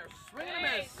it is there. Swing and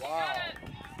a miss. Wow.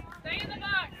 Stay in the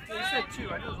box. So you said 2.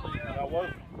 I knew it was only 1. That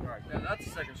was. All right, now that's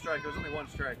the second strike. There was only 1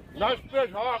 strike. Nice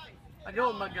pitch, Hawk. I go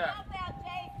with my gut.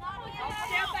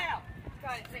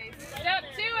 Step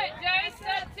to it, Jace.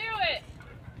 Step to it.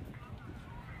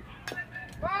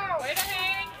 Way to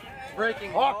hang.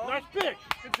 Breaking Hawk, ball. nice pitch.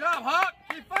 Good job, Hawk.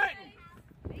 Keep fighting.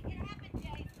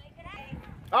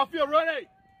 Outfield ready.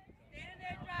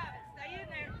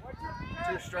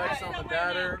 2 strikes on the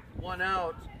batter, 1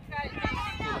 out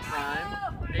for the prime.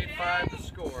 8-5 the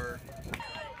score.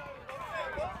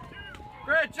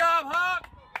 Great job, Hawk.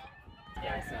 I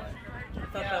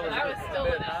thought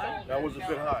that was a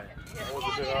bit high. That was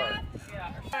a bit high.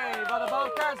 Hey, by the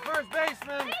Bobcats first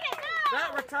baseman. That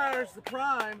retires the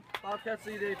prime. Bobcats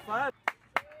lead 8-5. Let's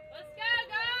go,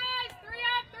 guys. 3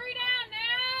 up, 3 down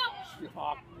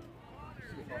now.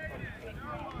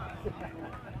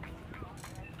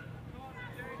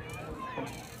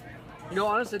 You know,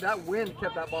 honestly, that wind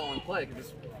kept that ball in play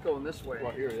because it's going this way.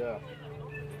 Right here, yeah.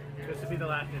 This will be the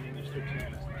last inning. There's 2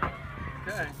 teams.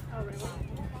 Okay.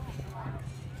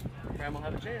 Prime will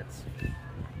have a chance.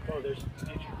 Oh, there's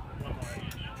each 1 more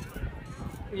each.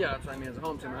 Yeah, that's what I mean. As a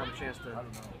home team, we'll have a chance to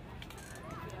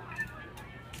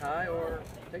tie or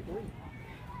take the lead.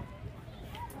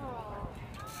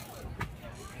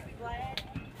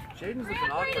 Jaden's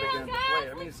looking awkward again at the plate.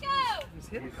 I mean, he's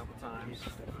hit a couple times.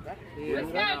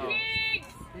 Let's go, Kings.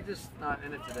 He's just not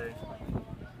in it today.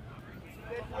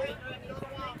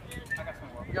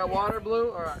 You got water,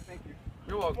 Blue? All right, thank you.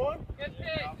 You're welcome. Good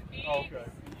pitch, Kings. Okay.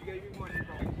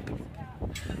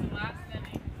 This is the last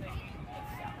inning.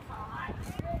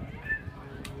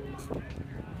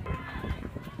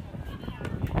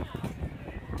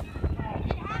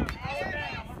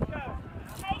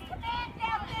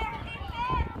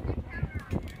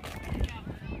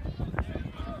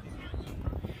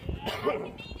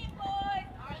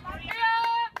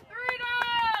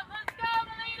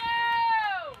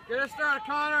 Get us started,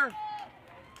 Connor.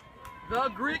 The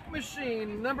Greek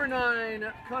Machine, number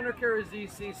 9, Connor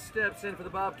Karazisi steps in for the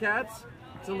Bobcats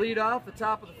to lead off the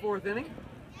top of the 4th inning.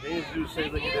 He needs to do the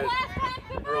same thing he did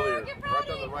earlier, right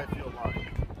down the right field line.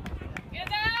 Get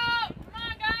out! Come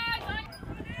on, guys!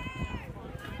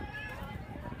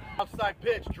 Outside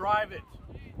pitch, drive it.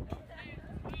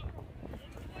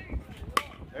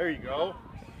 There you go.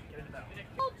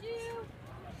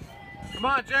 Come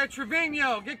on, Jay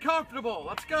Trevino, get comfortable.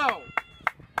 Let's go.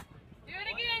 Do it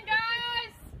again,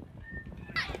 guys!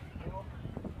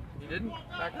 You didn't?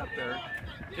 Back up there.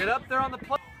 Get up there on the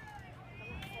plate.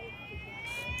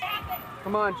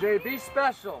 Come on, Jay, be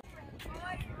special.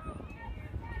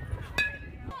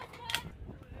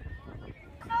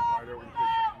 Right over the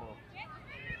pitcher, come on.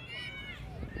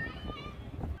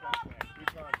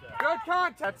 Good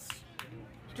contact. Let's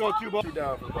go 2 balls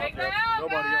down for the Take Bobcats. that out,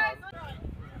 Nobody guys. on.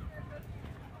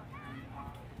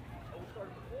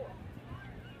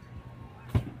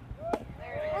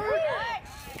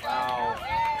 Wow.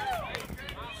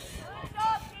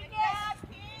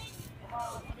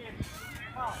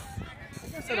 I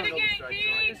guess I don't know the strike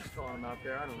zone. I guess just throwing him out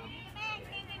there. I don't know.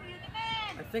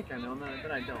 I think I know him,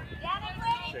 but I don't.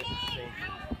 Shake it, shake it.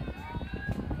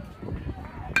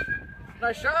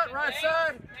 Nice shot, right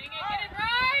side. Bring it, get it,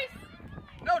 Bryce.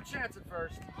 No chance at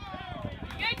first.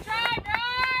 Good try,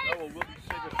 Bryce. Noah will be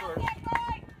saving first.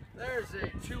 There's a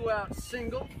 2-out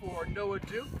single for Noah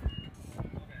Duke.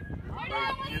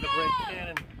 Need to bring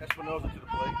Cannon Espinosa to the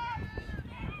plate.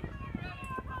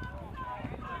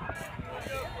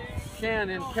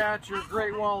 Cannon catcher,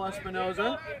 Great Wall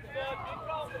Espinosa.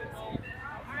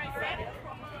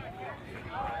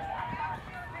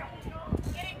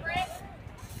 Get it, Britt.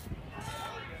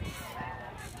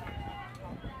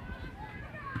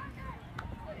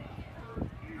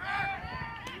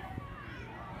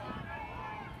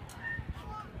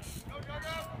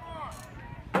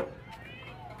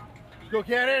 Let's go,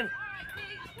 Cannon.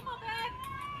 Come on,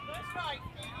 babe.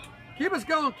 Keep us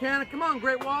going, Cannon. Come on,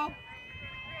 Great Wall.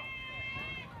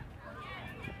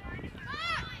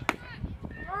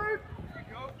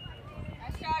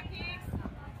 Nice job, Keeks.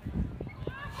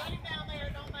 Shut him down there,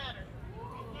 it don't matter.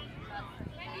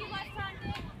 Maybe you left time,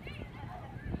 Dick.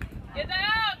 Get that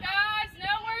out, guys.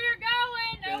 Know where you're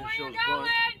going. Know where you're shows bunt.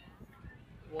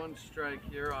 going. 1 strike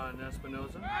here on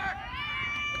Espinosa.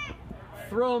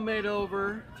 Throw made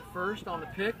over to first on the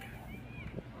pick.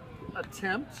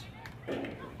 Attempt.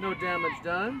 No damage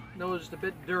done. Noah's just a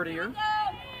bit dirtier. Go.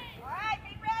 All right,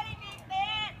 be ready, big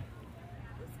man.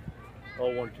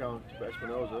 0-1 count to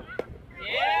Espinosa.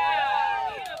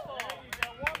 Yeah. Beautiful.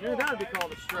 Yeah, that would be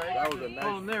called a strike. That was a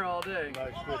Oh, I'm there all day.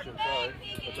 nice switch inside.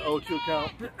 That's an 0-2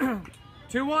 count.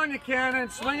 2-1 to Cannon.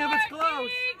 Swing if it's close.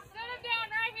 Keeks. Set him down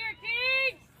right here,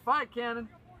 Keeks. Fight, Cannon.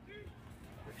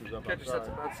 Pitcher's up Catcher sets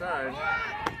outside. up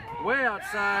outside. Way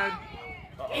outside.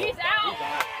 He's out.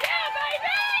 Yeah, baby.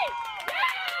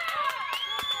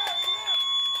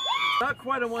 Not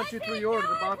quite a 1-2-3 order.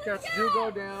 The Bobcats do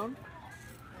go down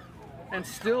and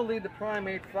still lead the Prime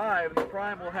 8-5. The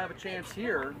Prime will have a chance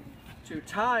here to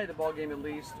tie the ball game at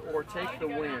least or take the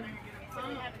win.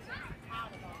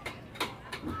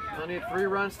 They'll need 3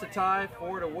 runs to tie,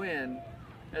 4 to win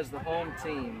as the home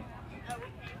team.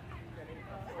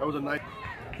 That was a nice.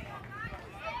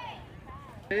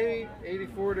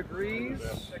 84 degrees.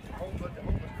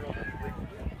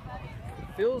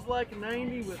 Feels like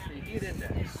 90 with the heat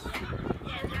index.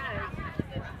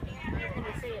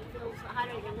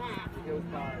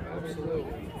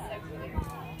 Absolutely.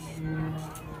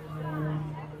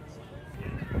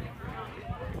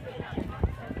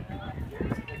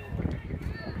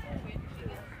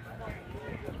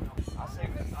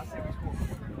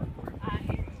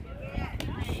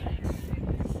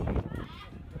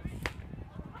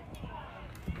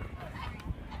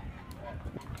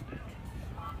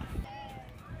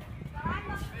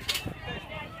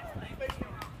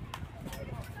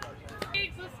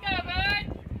 Keeks, let's go, bud.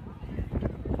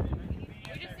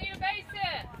 We just need a base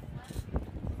hit.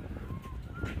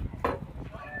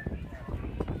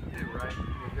 You're right.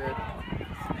 You're good.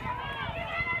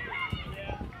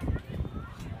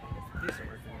 Decent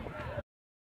work.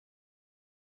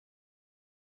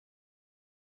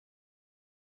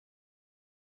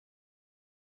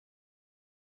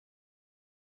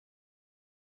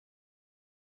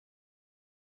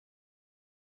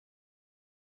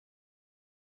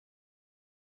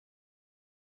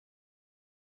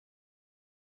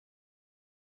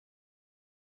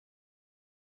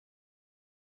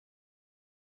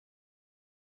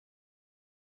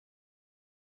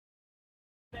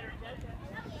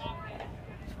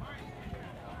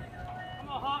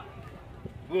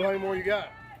 Blue, how many more you got?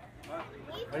 How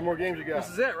many more games you got?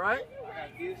 This is it, right? I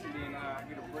got this and then I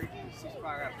get a break. 6 o'clock,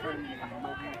 I got a tournament in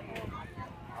Molino.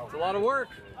 It's a lot of work.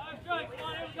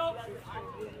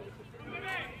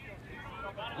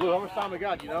 Blue, how much time we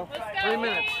got, you know? Let's go. 3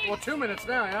 minutes. Well, 2 minutes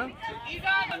now, yeah? He's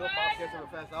on the bud. Bobcats have a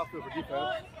fast outfield for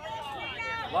defense.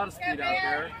 A lot of speed out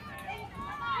there.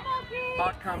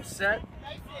 Hot comes set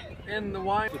in the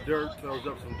wine. The dirt throws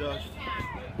up some dust.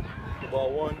 The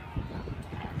ball 1.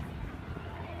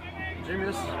 Jimmy,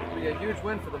 this will be a huge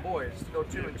win for the boys to go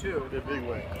 2-2. They're big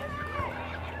win.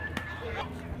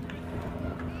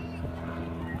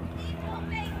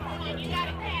 You got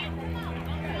it, man.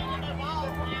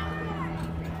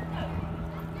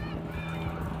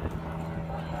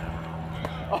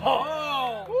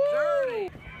 Oh, dirty!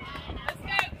 Let's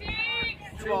go,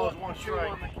 Keeks. 2 balls, 1 strike.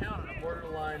 2 on the count and a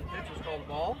borderline line pitch was called a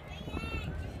ball.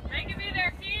 Make it be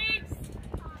there, Keeps.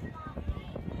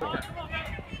 Okay.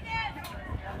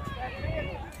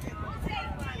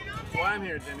 That's why I'm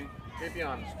here, Jimmy. Keep you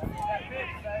honest.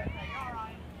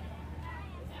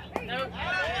 Nope. All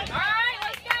right,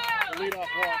 let's go. Lead off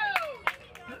walk.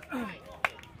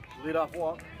 Lead off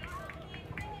walk.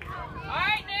 All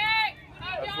right, Nick.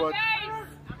 That's Keep what-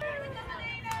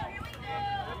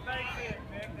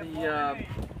 The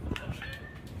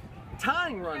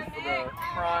tying run for the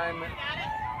prime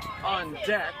on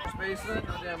deck. Baseman,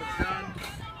 no damage done.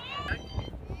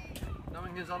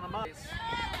 Knowing he's on the mound.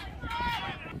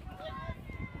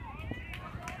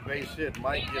 Base hit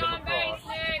might He's get him on base, across.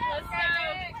 Nick. Let's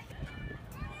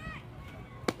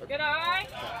go. Good eye.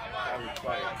 Time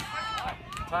expired.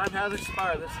 Time has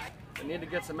expired. They need to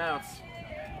get some outs.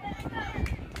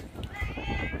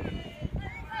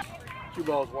 2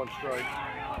 balls, 1 strike.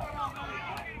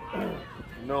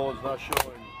 Nolan's not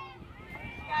showing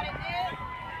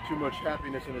too much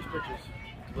happiness in his pitches.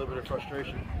 A little bit of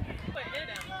frustration.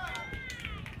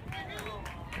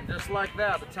 And just like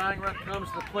that, the tying run comes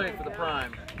to the plate for the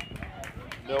prime.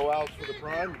 No outs for the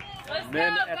prime. Let's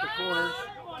Men go, at the corners.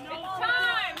 It's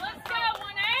time. Let's go,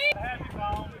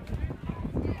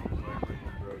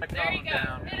 1-8. There you go.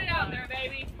 Down. Hit it out there,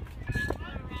 baby.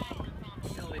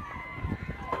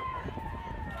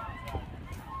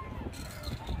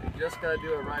 You just gotta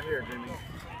do it right here, Jimmy.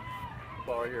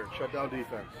 Ball right here. Shut down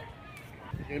defense.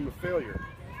 Game of failure.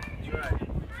 That's right.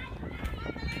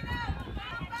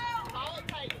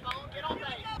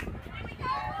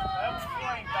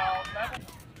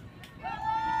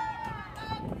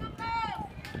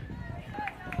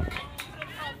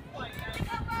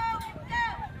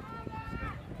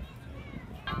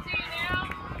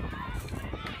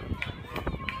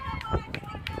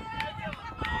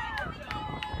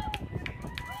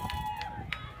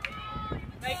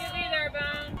 Make it be there,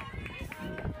 Bone.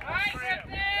 All right,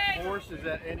 Griffin. Horse is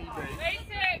at any base. Base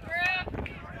hit, Griff.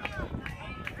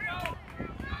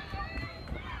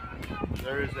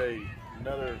 There is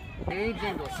another. Gage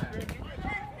Ingleson.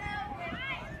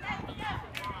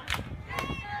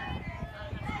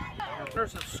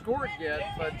 Runners have scored yet,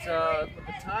 but the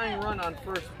tying run on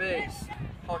first base,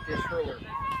 hawkish hurler.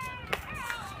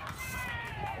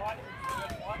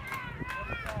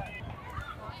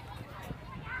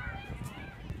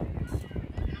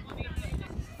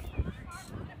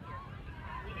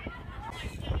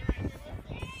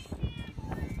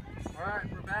 All right,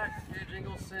 we're back. Gage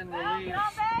Ingleson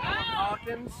relieves Alan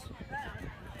Hawkins.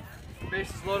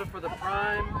 Bases loaded for the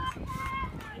prime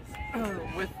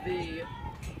with the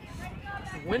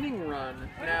winning run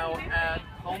now at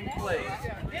home plate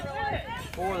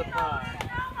for the prime.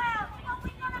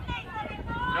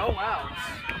 No outs.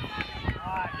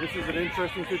 This is an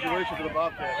interesting situation for the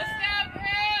Bobcats. Let's go,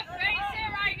 Griff. Base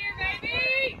hit right here,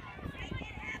 baby.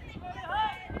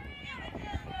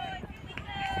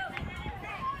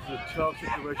 This is a tough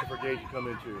situation for Gage to come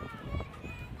into.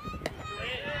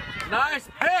 Nice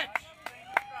pitch.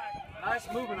 Nice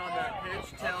movement on that pitch.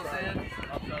 Tails in.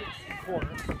 Outside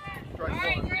corner. All Strike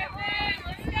right, 1. Griffin.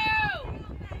 Let's go.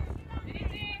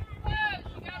 Anything close.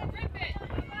 You gotta rip it.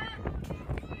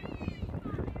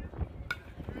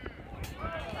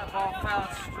 That ball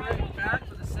fouled straight back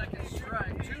for the second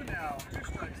strike. 2 now. 2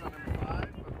 strikes on number 5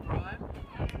 for the prime.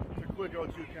 It's a quick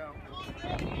 0-2 count.